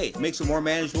 hey, makes it more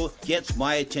manageable, gets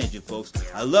my attention, folks.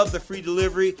 I love the free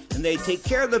delivery, and they take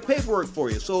care of the paperwork for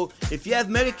you. So if you have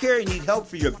Medicare and need help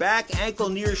for your back, ankle,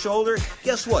 knee, or shoulder,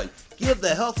 guess what? Give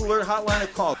the Health Alert Hotline a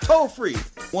call, toll-free,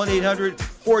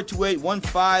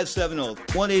 1-800-428-1570,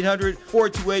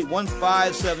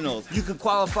 1-800-428-1570. You can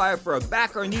qualify for a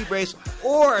back or knee brace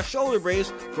or a shoulder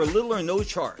brace for little or no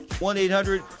charge.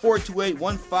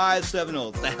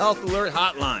 1-800-428-1570, the Health Alert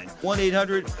Hotline,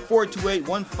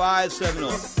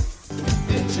 1-800-428-1570.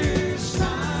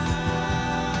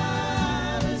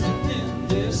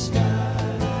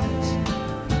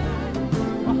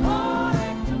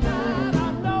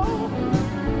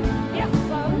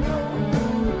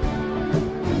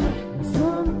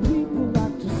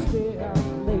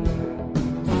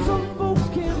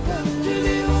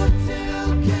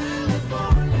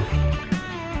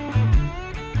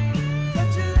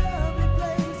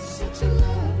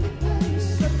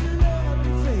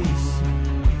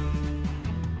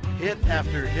 Hit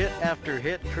after hit after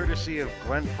hit, courtesy of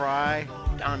Glenn Frey,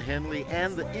 Don Henley,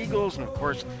 and the Eagles. And, of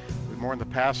course, we mourn the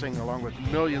passing, along with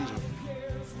millions of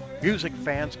music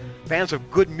fans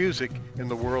of good music in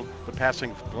the world, the passing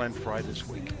of Glenn Frey this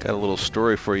week. Got a little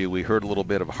story for you. We heard a little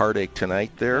bit of Heartache Tonight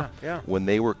there. Yeah. When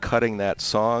they were cutting that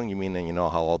song, you know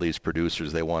how all these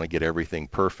producers, they want to get everything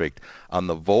perfect. On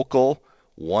the vocal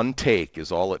one take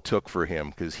is all it took for him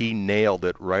because he nailed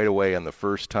it right away on the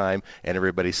first time, and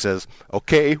everybody says,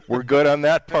 okay, we're good on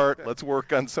that part. Let's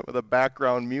work on some of the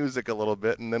background music a little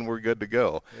bit, and then we're good to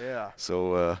go. Yeah.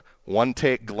 So one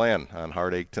take Glenn on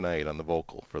Heartache Tonight on the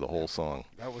vocal for the whole song.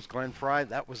 That was Glenn Frey.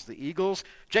 That was the Eagles.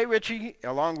 Jay Ritchie,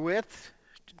 along with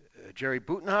Jerry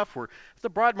Butenhoff. We're at the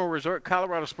Broadmoor Resort,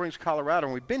 Colorado Springs, Colorado,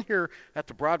 and we've been here at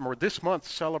the Broadmoor this month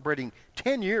celebrating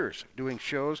 10 years doing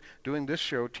shows, doing this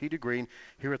show, Tee to Green,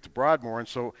 here at the Broadmoor. And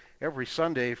so every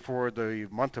Sunday for the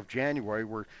month of January,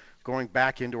 we're going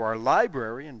back into our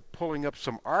library and pulling up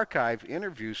some archive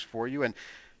interviews for you. And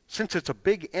since it's a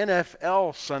big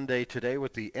NFL Sunday today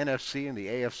with the NFC and the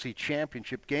AFC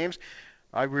championship games,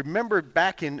 I remembered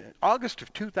back in August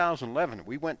of 2011,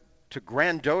 we went to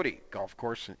Grand Doty Golf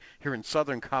Course here in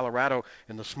southern Colorado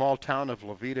in the small town of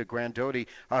La Veta, Grand Doty,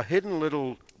 a hidden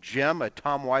little gem at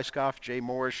Tom Weiskopf, Jay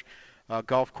Moorish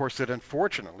golf course that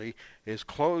unfortunately is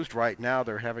closed right now.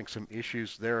 They're having some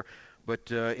issues there.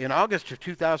 But in August of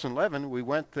 2011, we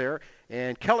went there,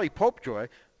 and Kelly Popejoy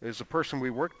is a person we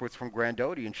worked with from Grand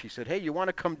Doty, and she said, hey, you want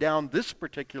to come down this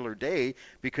particular day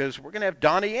because we're going to have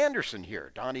Donnie Anderson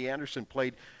here. Donnie Anderson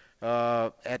played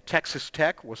at Texas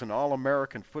Tech, was an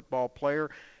All-American football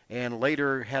player, and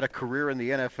later had a career in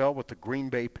the NFL with the Green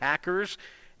Bay Packers.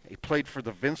 He played for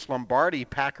the Vince Lombardi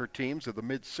Packer teams of the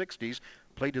mid-'60s,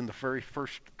 played in the very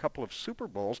first couple of Super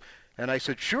Bowls. And I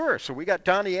said, sure. So we got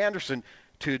Donnie Anderson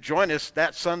to join us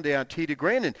that Sunday on Tee to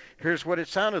Green, and here's what it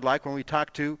sounded like when we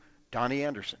talked to Donnie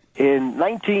Anderson. In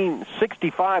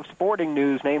 1965, Sporting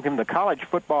News named him the College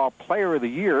Football Player of the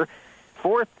Year,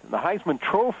 fourth in the Heisman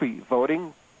Trophy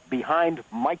voting, behind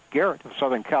Mike Garrett of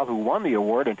Southern Cal, who won the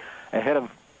award, and ahead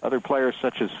of other players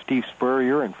such as Steve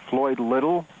Spurrier and Floyd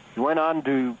Little. He went on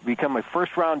to become a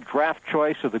first-round draft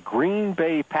choice of the Green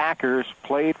Bay Packers,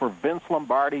 played for Vince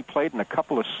Lombardi, played in a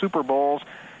couple of Super Bowls,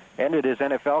 ended his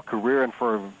NFL career, and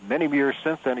for many years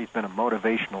since then he's been a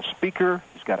motivational speaker.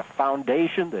 He's got a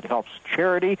foundation that helps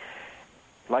charity.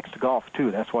 He likes to golf,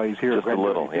 too. That's why he's here. Just a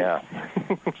little, yeah.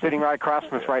 Sitting right across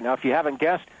from us right now. If you haven't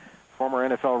guessed, former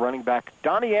NFL running back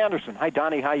Donnie Anderson. Hi,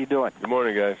 Donnie. How you doing? Good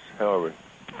morning, guys. How are we?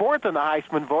 Fourth in the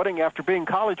Heisman voting after being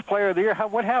College Player of the Year.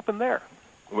 What happened there?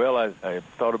 Well, I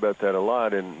thought about that a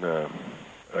lot, and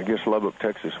I guess Lubbock,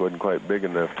 Texas wasn't quite big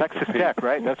enough. Texas Tech,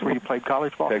 right? That's where you played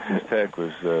college ball? Texas Tech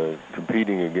was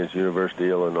competing against University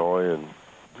of Illinois, and,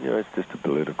 you know, it's just a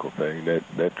political thing.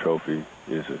 That trophy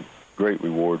is a great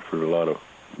reward for a lot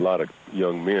of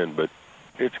young men, but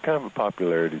it's kind of a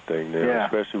popularity thing now,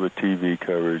 especially with TV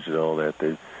coverage and all that.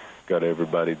 They've got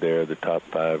everybody there, the top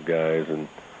 5 guys, and,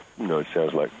 you know, it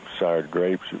sounds like soured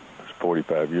grapes. It was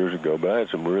 45 years ago, but I had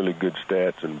some really good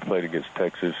stats and played against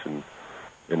Texas and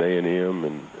A&M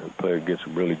and played against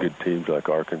some really good teams like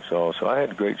Arkansas. So I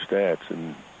had great stats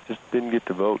and just didn't get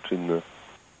the votes in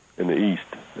the East.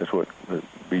 That's what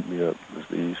beat me up, was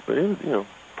the East. But, you know,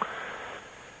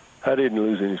 I didn't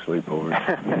lose any sleep over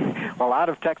it. Well, out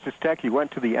of Texas Tech, you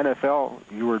went to the NFL.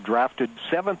 You were drafted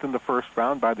 7th in the first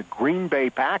round by the Green Bay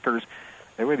Packers.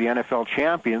 They were the NFL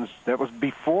champions. That was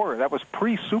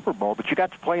pre-Super Bowl, but you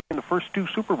got to play in the first 2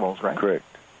 Super Bowls, right? Correct.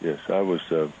 Yes, I was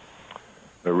a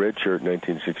redshirt in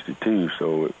 1962,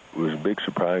 so it was a big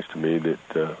surprise to me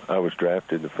that I was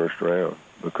drafted in the first round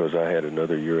because I had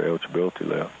another year of eligibility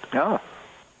left. Oh.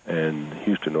 And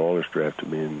Houston Oilers drafted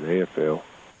me in the AFL.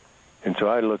 And so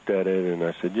I looked at it and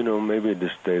I said, you know, maybe I'd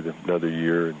just stay another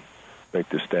year and make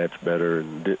the stats better.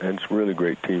 And some really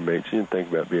great teammates. You didn't think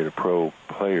about being a pro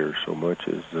player so much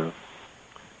as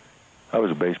I was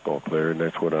a baseball player, and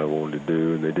that's what I wanted to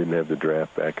do. And they didn't have the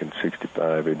draft back in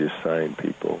 '65. They just signed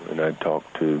people. And I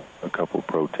talked to a couple of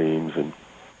pro teams, and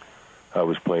I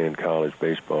was playing college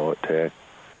baseball at Tech.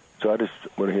 So I just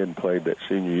went ahead and played that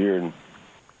senior year. And,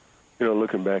 you know,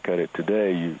 looking back at it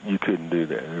today, you couldn't do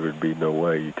that. There would be no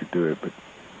way you could do it. But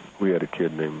we had a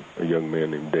young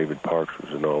man named David Parks, who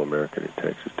was an All-American at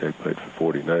Texas Tech, played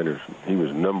for 49ers. And he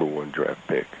was number 1 draft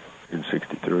pick in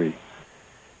 '63.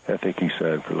 I think he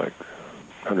signed for like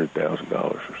 $100,000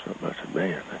 or something. I said,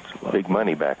 man, that's a lot. Big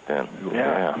money back then.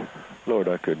 Yeah. Lord,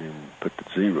 I couldn't even put the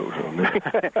zeros on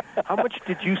that. How much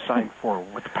did you sign for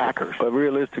with the Packers? But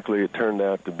realistically, it turned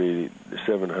out to be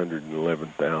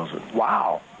 $711,000.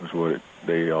 Wow. Was what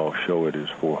they all show it as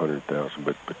 $400,000.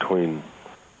 But between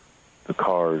the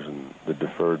cars and the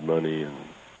deferred money and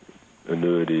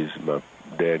annuities, my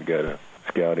dad got a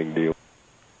scouting deal.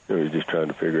 You know, he was just trying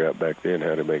to figure out back then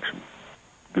how to make some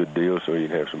good deals so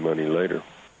he'd have some money later.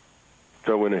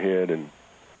 So I went ahead, and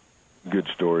good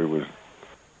story was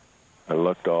I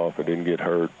lucked off. I didn't get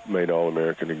hurt, made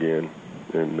All-American again,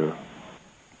 and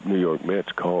New York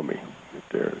Mets called me at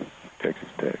their Texas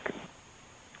Tech.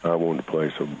 I wanted to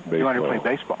play some baseball. You wanted to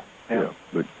play baseball. Yeah.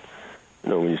 But,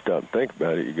 when you stop and think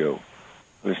about it, you go,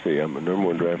 let's see, I'm a number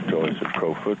 1 draft choice in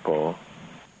pro football,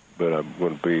 but I'm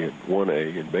going to be in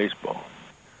 1A in baseball.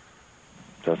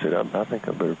 So I said, I think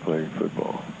I better play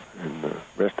football. And the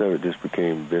rest of it just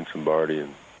became Vince Lombardi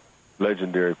and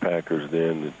legendary Packers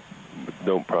then that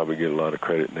don't probably get a lot of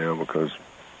credit now because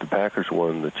the Packers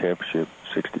won the championship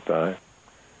 65,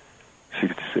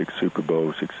 66 Super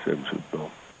Bowl, 67 Super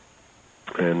Bowl.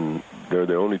 And they're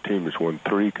the only team that's won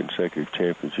 3 consecutive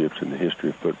championships in the history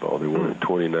of football. They won in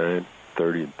 29,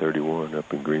 30, and 31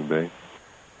 up in Green Bay.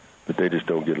 But they just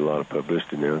don't get a lot of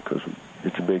publicity now because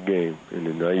it's a big game. And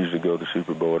then I usually go to the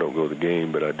Super Bowl. I don't go to the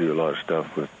game, but I do a lot of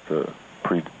stuff with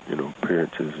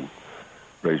appearances and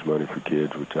raise money for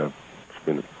kids, which I've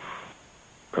spent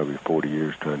probably 40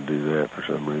 years trying to do that for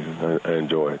some reason. I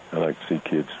enjoy it. I like to see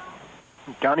kids.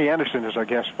 Donnie Anderson is our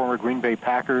guest, former Green Bay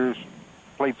Packers.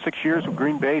 Played 6 years with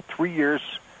Green Bay, 3 years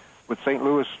with St.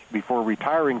 Louis before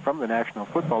retiring from the National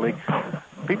Football League.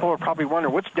 People are probably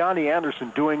wondering, what's Donnie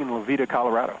Anderson doing in La Veta,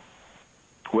 Colorado?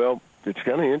 Well, it's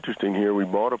kind of interesting here. We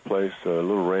bought a place, a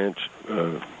little ranch,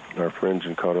 our friends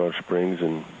in Colorado Springs,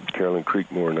 and Carolyn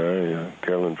Creekmore and I.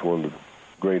 Carolyn's one of the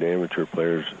great amateur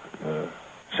players,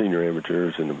 senior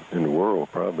amateurs in the world,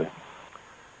 probably.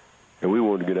 And we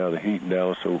wanted to get out of the heat in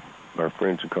Dallas, so our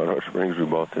friends in Colorado Springs, we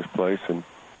bought this place, and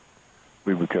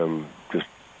we become just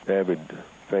avid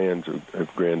fans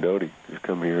of Grandote. Just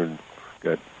come here and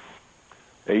got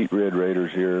 8 Red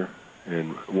Raiders here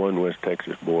and 1 West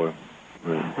Texas boy.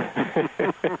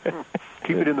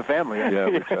 Keep it in the family. Yeah,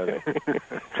 we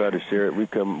try to share it. We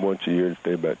come once a year and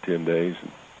stay about 10 days.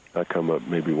 And I come up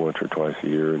maybe once or twice a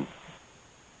year. And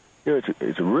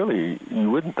it's a really, you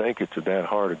wouldn't think it's that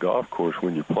hard a golf course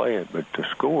when you play it, but to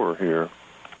score here,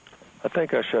 I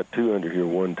think I shot 2 under here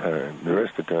one time. The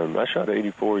rest of the time, I shot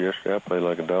 84 yesterday. I played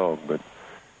like a dog. But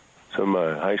some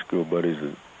of my high school buddies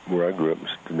where I grew up in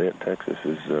Stinnett, Texas,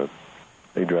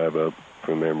 they drive up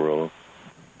from Amarillo.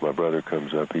 My brother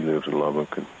comes up. He lives in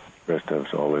Lubbock, and the rest of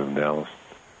us all live in Dallas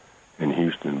and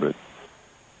Houston. But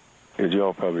as you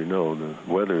all probably know, the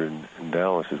weather in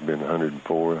Dallas has been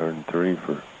 104, 103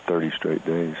 for 30 straight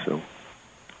days. So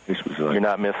this was like... You're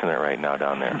not missing it right now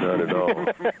down there. Not at all.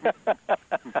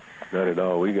 Not at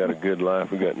all. We got a good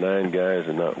life. We got 9 guys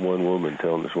and not one woman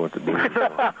telling us what to do.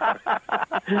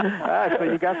 So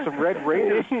you got some Red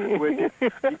Raiders with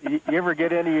you. You ever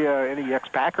get any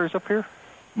ex-Packers up here?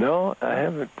 No, I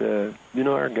haven't.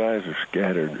 Our guys are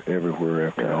scattered everywhere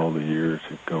after all the years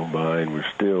that go by, and we're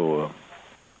still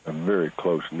a very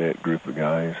close-knit group of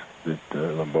guys. That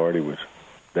Lombardi was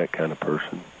that kind of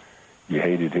person. You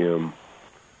hated him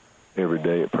every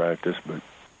day at practice, but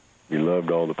you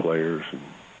loved all the players and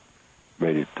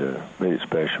made it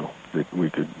special that we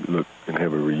could look and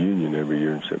have a reunion every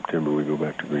year in September. We go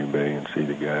back to Green Bay and see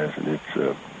the guys, and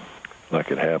it's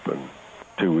like it happened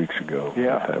 2 weeks ago.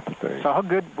 That type of thing. So how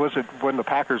good was it when the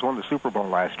Packers won the Super Bowl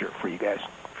last year for you guys?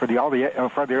 For all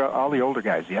the older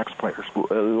guys, the ex-players. Well,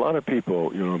 a lot of people,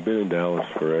 I've been in Dallas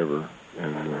forever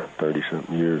and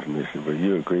 30-something years, and they said, "Well,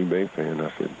 you're a Green Bay fan."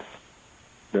 I said,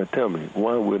 "Now tell me,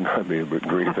 why wouldn't I be a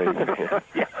Green Bay fan?"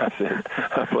 I said,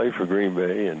 "I played for Green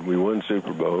Bay, and we won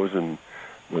Super Bowls, and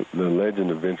the legend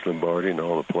of Vince Lombardi and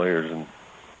all the players." And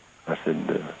I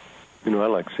said, I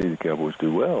like to see the Cowboys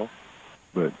do well,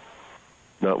 but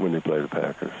not when they play the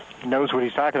Packers. He knows what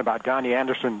he's talking about. Donnie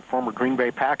Anderson, former Green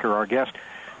Bay Packer, our guest.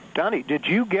 Donnie, did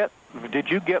you get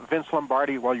Vince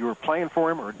Lombardi while you were playing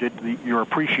for him, or did your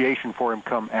appreciation for him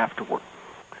come afterward?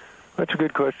 That's a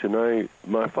good question.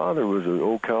 My father was an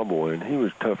old cowboy, and he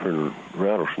was tougher than a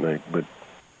rattlesnake. But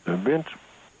Vince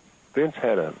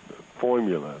had a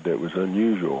formula that was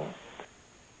unusual.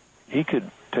 He could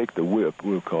take the whip,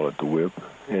 we'll call it the whip,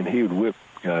 and he would whip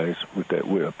guys with that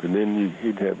whip. And then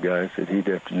he'd have guys that he'd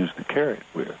have to use the carrot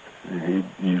with. And he'd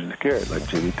use the carrot, like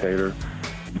Jimmy Taylor.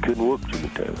 You couldn't whoop Jimmy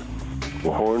Taylor.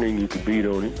 Well, Horning, you could beat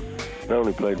on him. I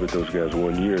only played with those guys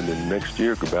 1 year, and then the next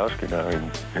year, Grabowski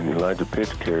and Elijah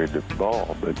Pitts carried the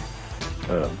ball. But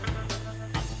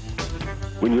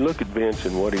when you look at Vince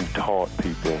and what he taught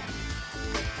people,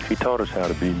 he taught us how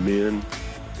to be men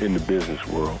in the business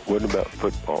world. It wasn't about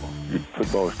football.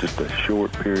 Football is just a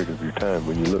short period of your time.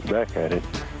 When you look back at it,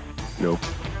 I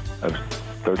was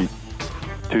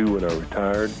 32 when I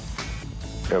retired.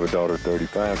 I have a daughter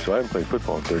 35, so I haven't played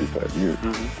football in 35 years.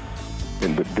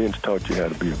 Mm-hmm. But Vince taught you how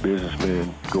to be a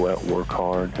businessman, go out and work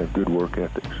hard, have good work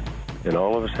ethics. And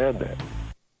all of us had that.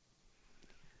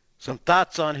 Some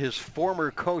thoughts on his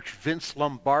former coach, Vince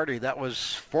Lombardi. That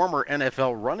was former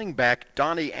NFL running back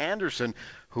Donnie Anderson,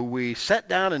 who we sat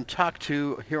down and talked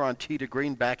to here on Tee to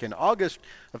Green back in August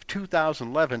of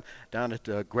 2011 down at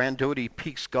Grandote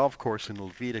Peaks Golf Course in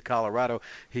Levita, Colorado.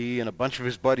 He and a bunch of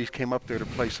his buddies came up there to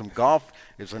play some golf.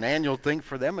 It's an annual thing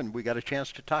for them, and we got a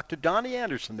chance to talk to Donnie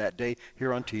Anderson that day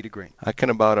here on Tee to Green. I can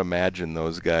about imagine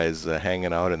those guys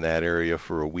hanging out in that area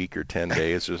for a week or 10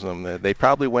 days or something. They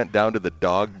probably went down to the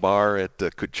dog bar at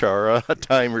Kuchara a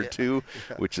time or two,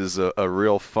 which is a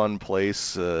real fun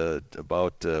place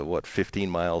about, 15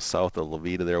 miles south of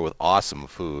Levita there with awesome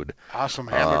food. Awesome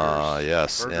hamburgers.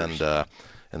 Yes, burgers.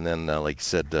 and then like you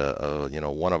said,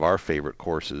 one of our favorite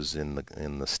courses in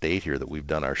the state here that we've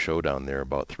done our show down there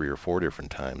about 3 or 4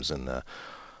 different times, and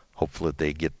hopefully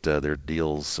they get their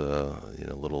deals,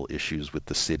 little issues with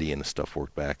the city and stuff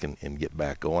worked back and get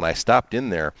back going. I stopped in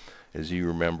there, as you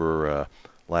remember,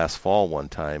 last fall one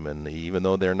time, and even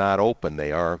though they're not open,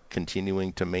 they are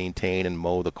continuing to maintain and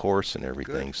mow the course and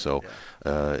everything. Good. So,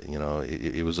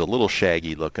 it was a little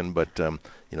shaggy looking, but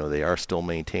they are still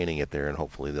maintaining it there, and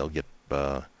hopefully they'll get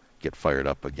fired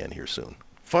up again here soon.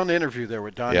 Fun interview there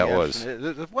with Donnie Anderson.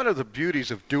 It was one of the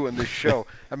beauties of doing this show.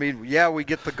 I mean, we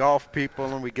get the golf people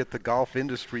and we get the golf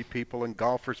industry people and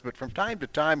golfers, but from time to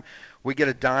time we get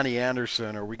a Donnie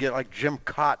Anderson, or we get like Jim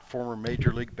Cott, former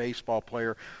Major League Baseball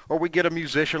player, or we get a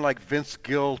musician like Vince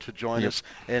Gill to join us,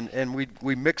 and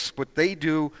we mix what they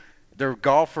do. They're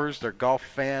golfers, they're golf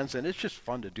fans, and it's just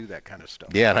fun to do that kind of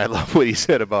stuff. Yeah, and I love what he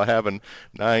said about having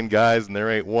 9 guys and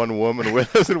there ain't one woman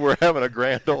with us, and we're having a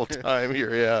grand old time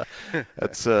here. Yeah,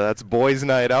 that's boys'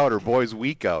 night out or boys'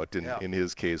 week out in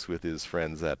his case with his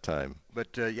friends that time.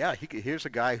 But here's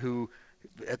a guy who,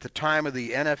 at the time of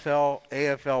the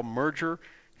NFL-AFL merger,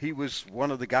 he was one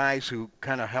of the guys who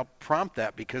kind of helped prompt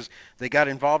that, because they got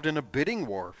involved in a bidding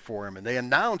war for him, and they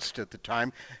announced at the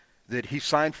time that he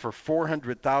signed for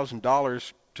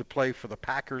 $400,000 to play for the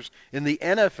Packers in the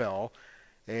NFL.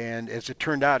 And as it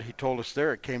turned out, he told us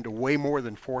there, it came to way more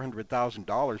than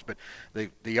 $400,000. But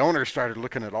the owner started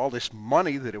looking at all this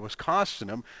money that it was costing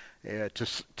him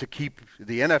to keep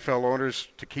the NFL owners,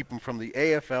 to keep them from the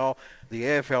AFL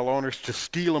owners to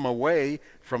steal them away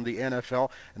from the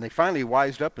NFL. And they finally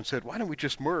wised up and said, why don't we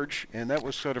just merge? And that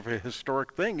was sort of a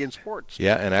historic thing in sports.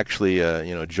 Yeah, and actually,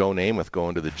 Joe Namath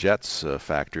going to the Jets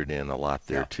factored in a lot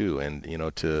there too. And,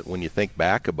 when you think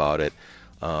back about it,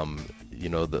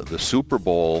 the Super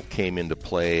Bowl came into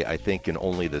play, I think, in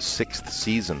only the 6th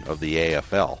season of the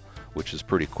AFL, which is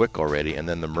pretty quick already, and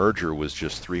then the merger was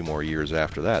just 3 more years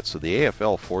after that. So the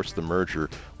AFL forced the merger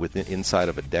inside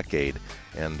of a decade,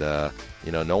 and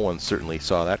no one certainly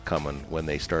saw that coming when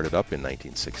they started up in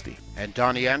 1960. And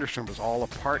Donnie Anderson was all a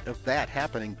part of that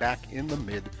happening back in the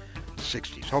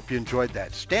mid-'60s. Hope you enjoyed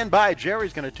that. Stand by.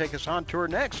 Jerry's going to take us on tour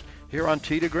next here on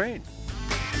Tee to Green.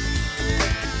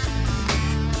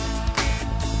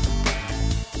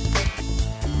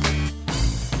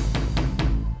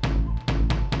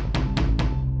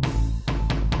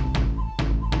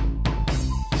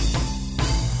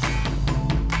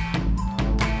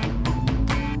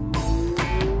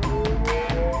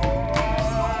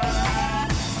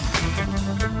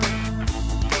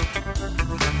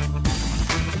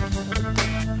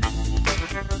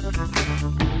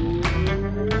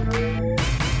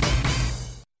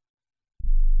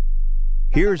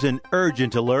 Here's an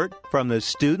urgent alert from the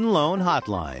Student Loan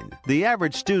Hotline. The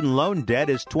average student loan debt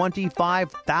is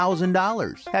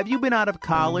 $25,000. Have you been out of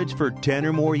college for 10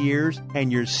 or more years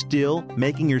and you're still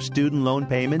making your student loan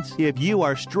payments? If you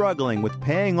are struggling with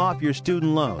paying off your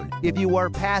student loan, if you are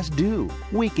past due,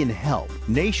 we can help.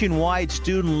 Nationwide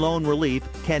Student Loan Relief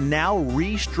can now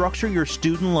restructure your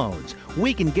student loans.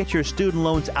 We can get your student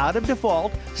loans out of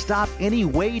default, stop any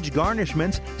wage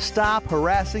garnishments, stop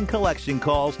harassing collection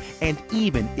calls, and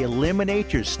even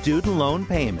eliminate your student loan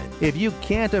payment. If you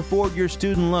can't afford your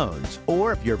student loans,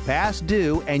 or if you're past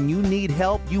due and you need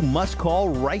help, you must call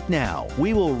right now.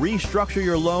 We will restructure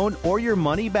your loan or your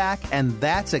money back, and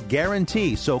that's a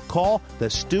guarantee. So call the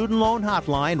Student Loan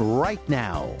Hotline right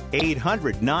now.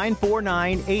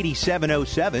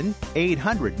 800-949-8707.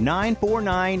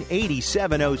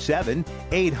 800-949-8707. 800-949-8707.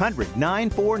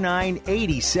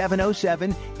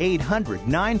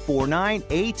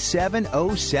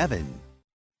 800-949-8707.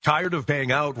 Tired of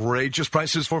paying outrageous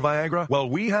prices for Viagra? Well,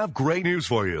 we have great news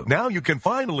for you. Now you can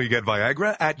finally get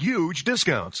Viagra at huge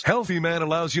discounts. Healthy Man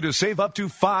allows you to save up to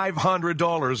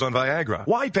 $500 on Viagra.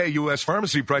 Why pay U.S.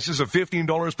 pharmacy prices of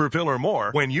 $15 per pill or more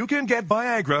when you can get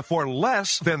Viagra for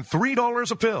less than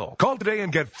 $3 a pill? Call today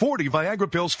and get 40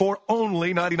 Viagra pills for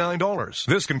only $99.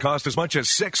 This can cost as much as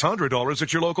 $600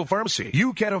 at your local pharmacy.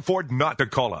 You can't afford not to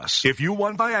call us. If you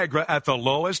want Viagra at the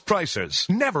lowest prices,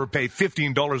 never pay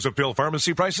 $15 a pill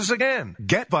pharmacy prices prices again.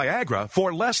 Get Viagra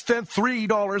for less than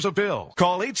 $3 a pill.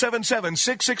 Call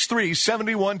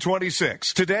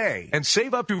 877-663-7126 today and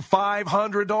save up to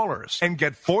 $500 and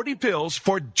get 40 pills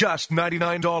for just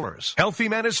 $99. Healthy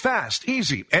Man is fast,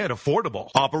 easy, and affordable.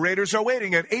 Operators are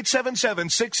waiting at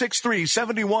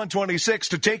 877-663-7126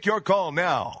 to take your call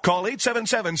now. Call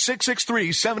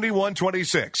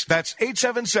 877-663-7126. That's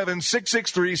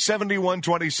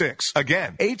 877-663-7126.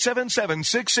 Again,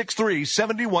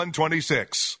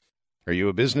 877-663-7126. Are you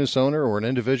a business owner or an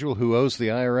individual who owes the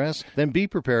IRS? Then be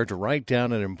prepared to write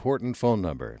down an important phone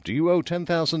number. Do you owe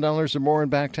 $10,000 or more in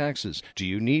back taxes? Do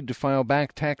you need to file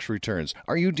back tax returns?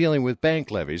 Are you dealing with bank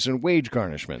levies and wage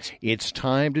garnishments? It's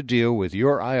time to deal with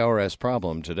your IRS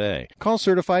problem today. Call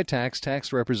Certified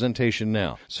Tax Representation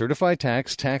now. Certified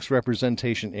Tax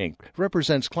Representation, Inc.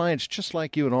 represents clients just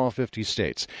like you in all 50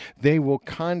 states. They will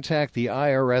contact the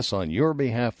IRS on your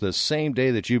behalf the same day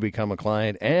that you become a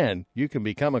client, and you can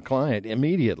become a client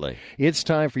immediately. It's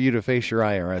time for you to face your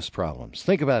IRS problems.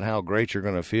 Think about how great you're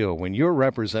going to feel when you're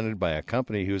represented by a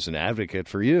company who's an advocate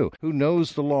for you, who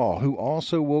knows the law, who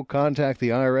also will contact the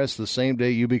IRS the same day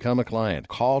you become a client.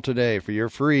 Call today for your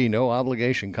free,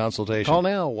 no-obligation consultation. Call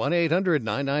now,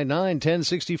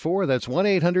 1-800-999-1064. That's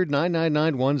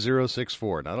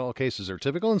 1-800-999-1064. Not all cases are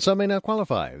typical, and some may not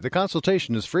qualify. The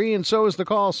consultation is free, and so is the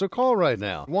call, so call right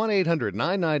now.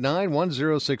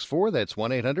 1-800-999-1064. That's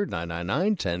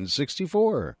 1-800-999-1064.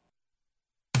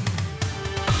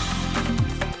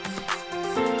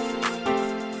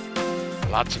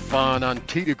 Lots of fun on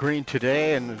Tee to Green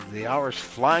today, and the hour's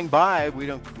flying by. We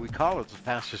call it the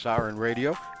fastest hour in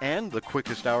radio and the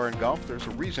quickest hour in golf. There's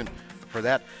a reason for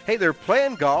that. Hey, they're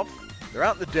playing golf. They're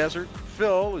out in the desert.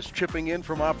 Phil is chipping in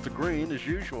from off the green as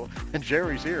usual, and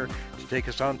Jerry's here to take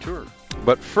us on tour.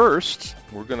 But first,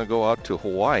 we're going to go out to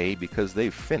Hawaii because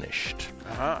they've finished.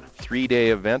 3-day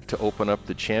event to open up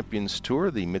the Champions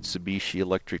Tour, the Mitsubishi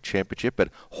Electric Championship at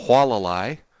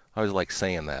Hualalai. I always like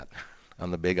saying that,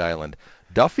 on the Big Island.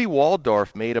 Duffy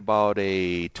Waldorf made about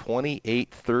a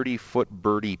 28-30-foot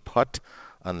birdie putt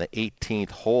on the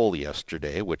 18th hole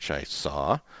yesterday, which I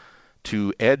saw,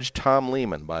 to edge Tom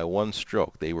Lehman by one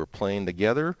stroke. They were playing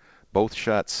together. Both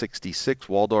shot 66.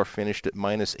 Waldorf finished at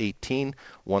minus 18,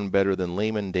 one better than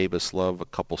Lehman. Davis Love a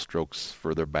couple strokes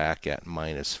further back at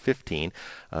minus 15.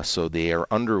 So they are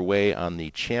underway on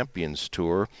the Champions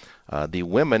Tour. The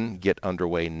women get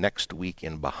underway next week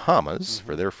in Bahamas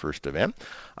for their first event.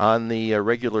 On the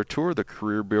regular tour, the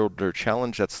Career Builder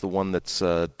Challenge, that's the one that's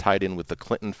tied in with the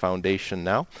Clinton Foundation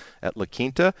now at La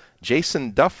Quinta.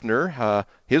 Jason Duffner,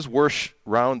 his worst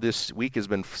round this week has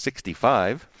been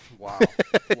 65. Wow.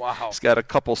 Wow. He's got a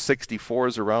couple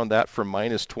 64s around that from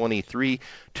minus 23.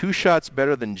 2 shots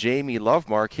better than Jamie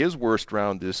Lovemark. His worst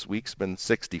round this week's been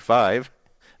 65.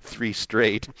 3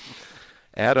 straight.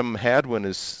 Adam Hadwin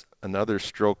is another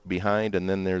stroke behind, and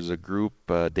then there's a group.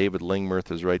 David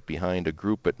Lingmerth is right behind a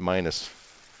group at minus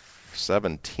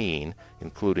 17,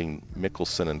 including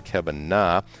Mickelson and Kevin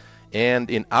Na.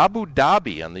 And in Abu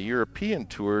Dhabi on the European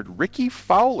Tour, Ricky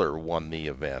Fowler won the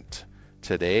event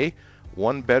today.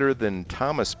 One better than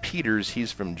Thomas Peters.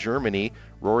 He's from Germany.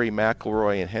 Rory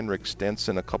McIlroy and Henrik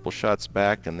Stenson a couple shots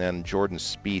back, and then Jordan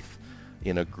Spieth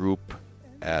in a group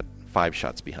at 5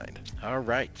 shots behind. All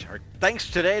right. Our thanks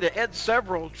today to Ed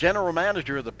Several, General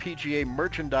Manager of the PGA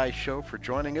Merchandise Show, for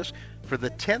joining us for the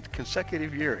 10th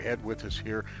consecutive year. Ed with us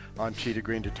here on Tee to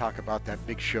Green to talk about that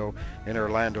big show in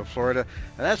Orlando, Florida.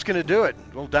 And that's going to do it.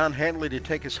 Little Don Handley to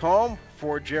take us home.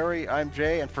 For Jerry, I'm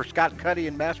Jay, and for Scott Cuddy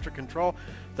in Master Control,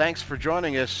 thanks for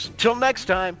joining us. Till next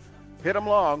time, hit 'em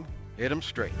long, hit 'em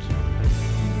straight.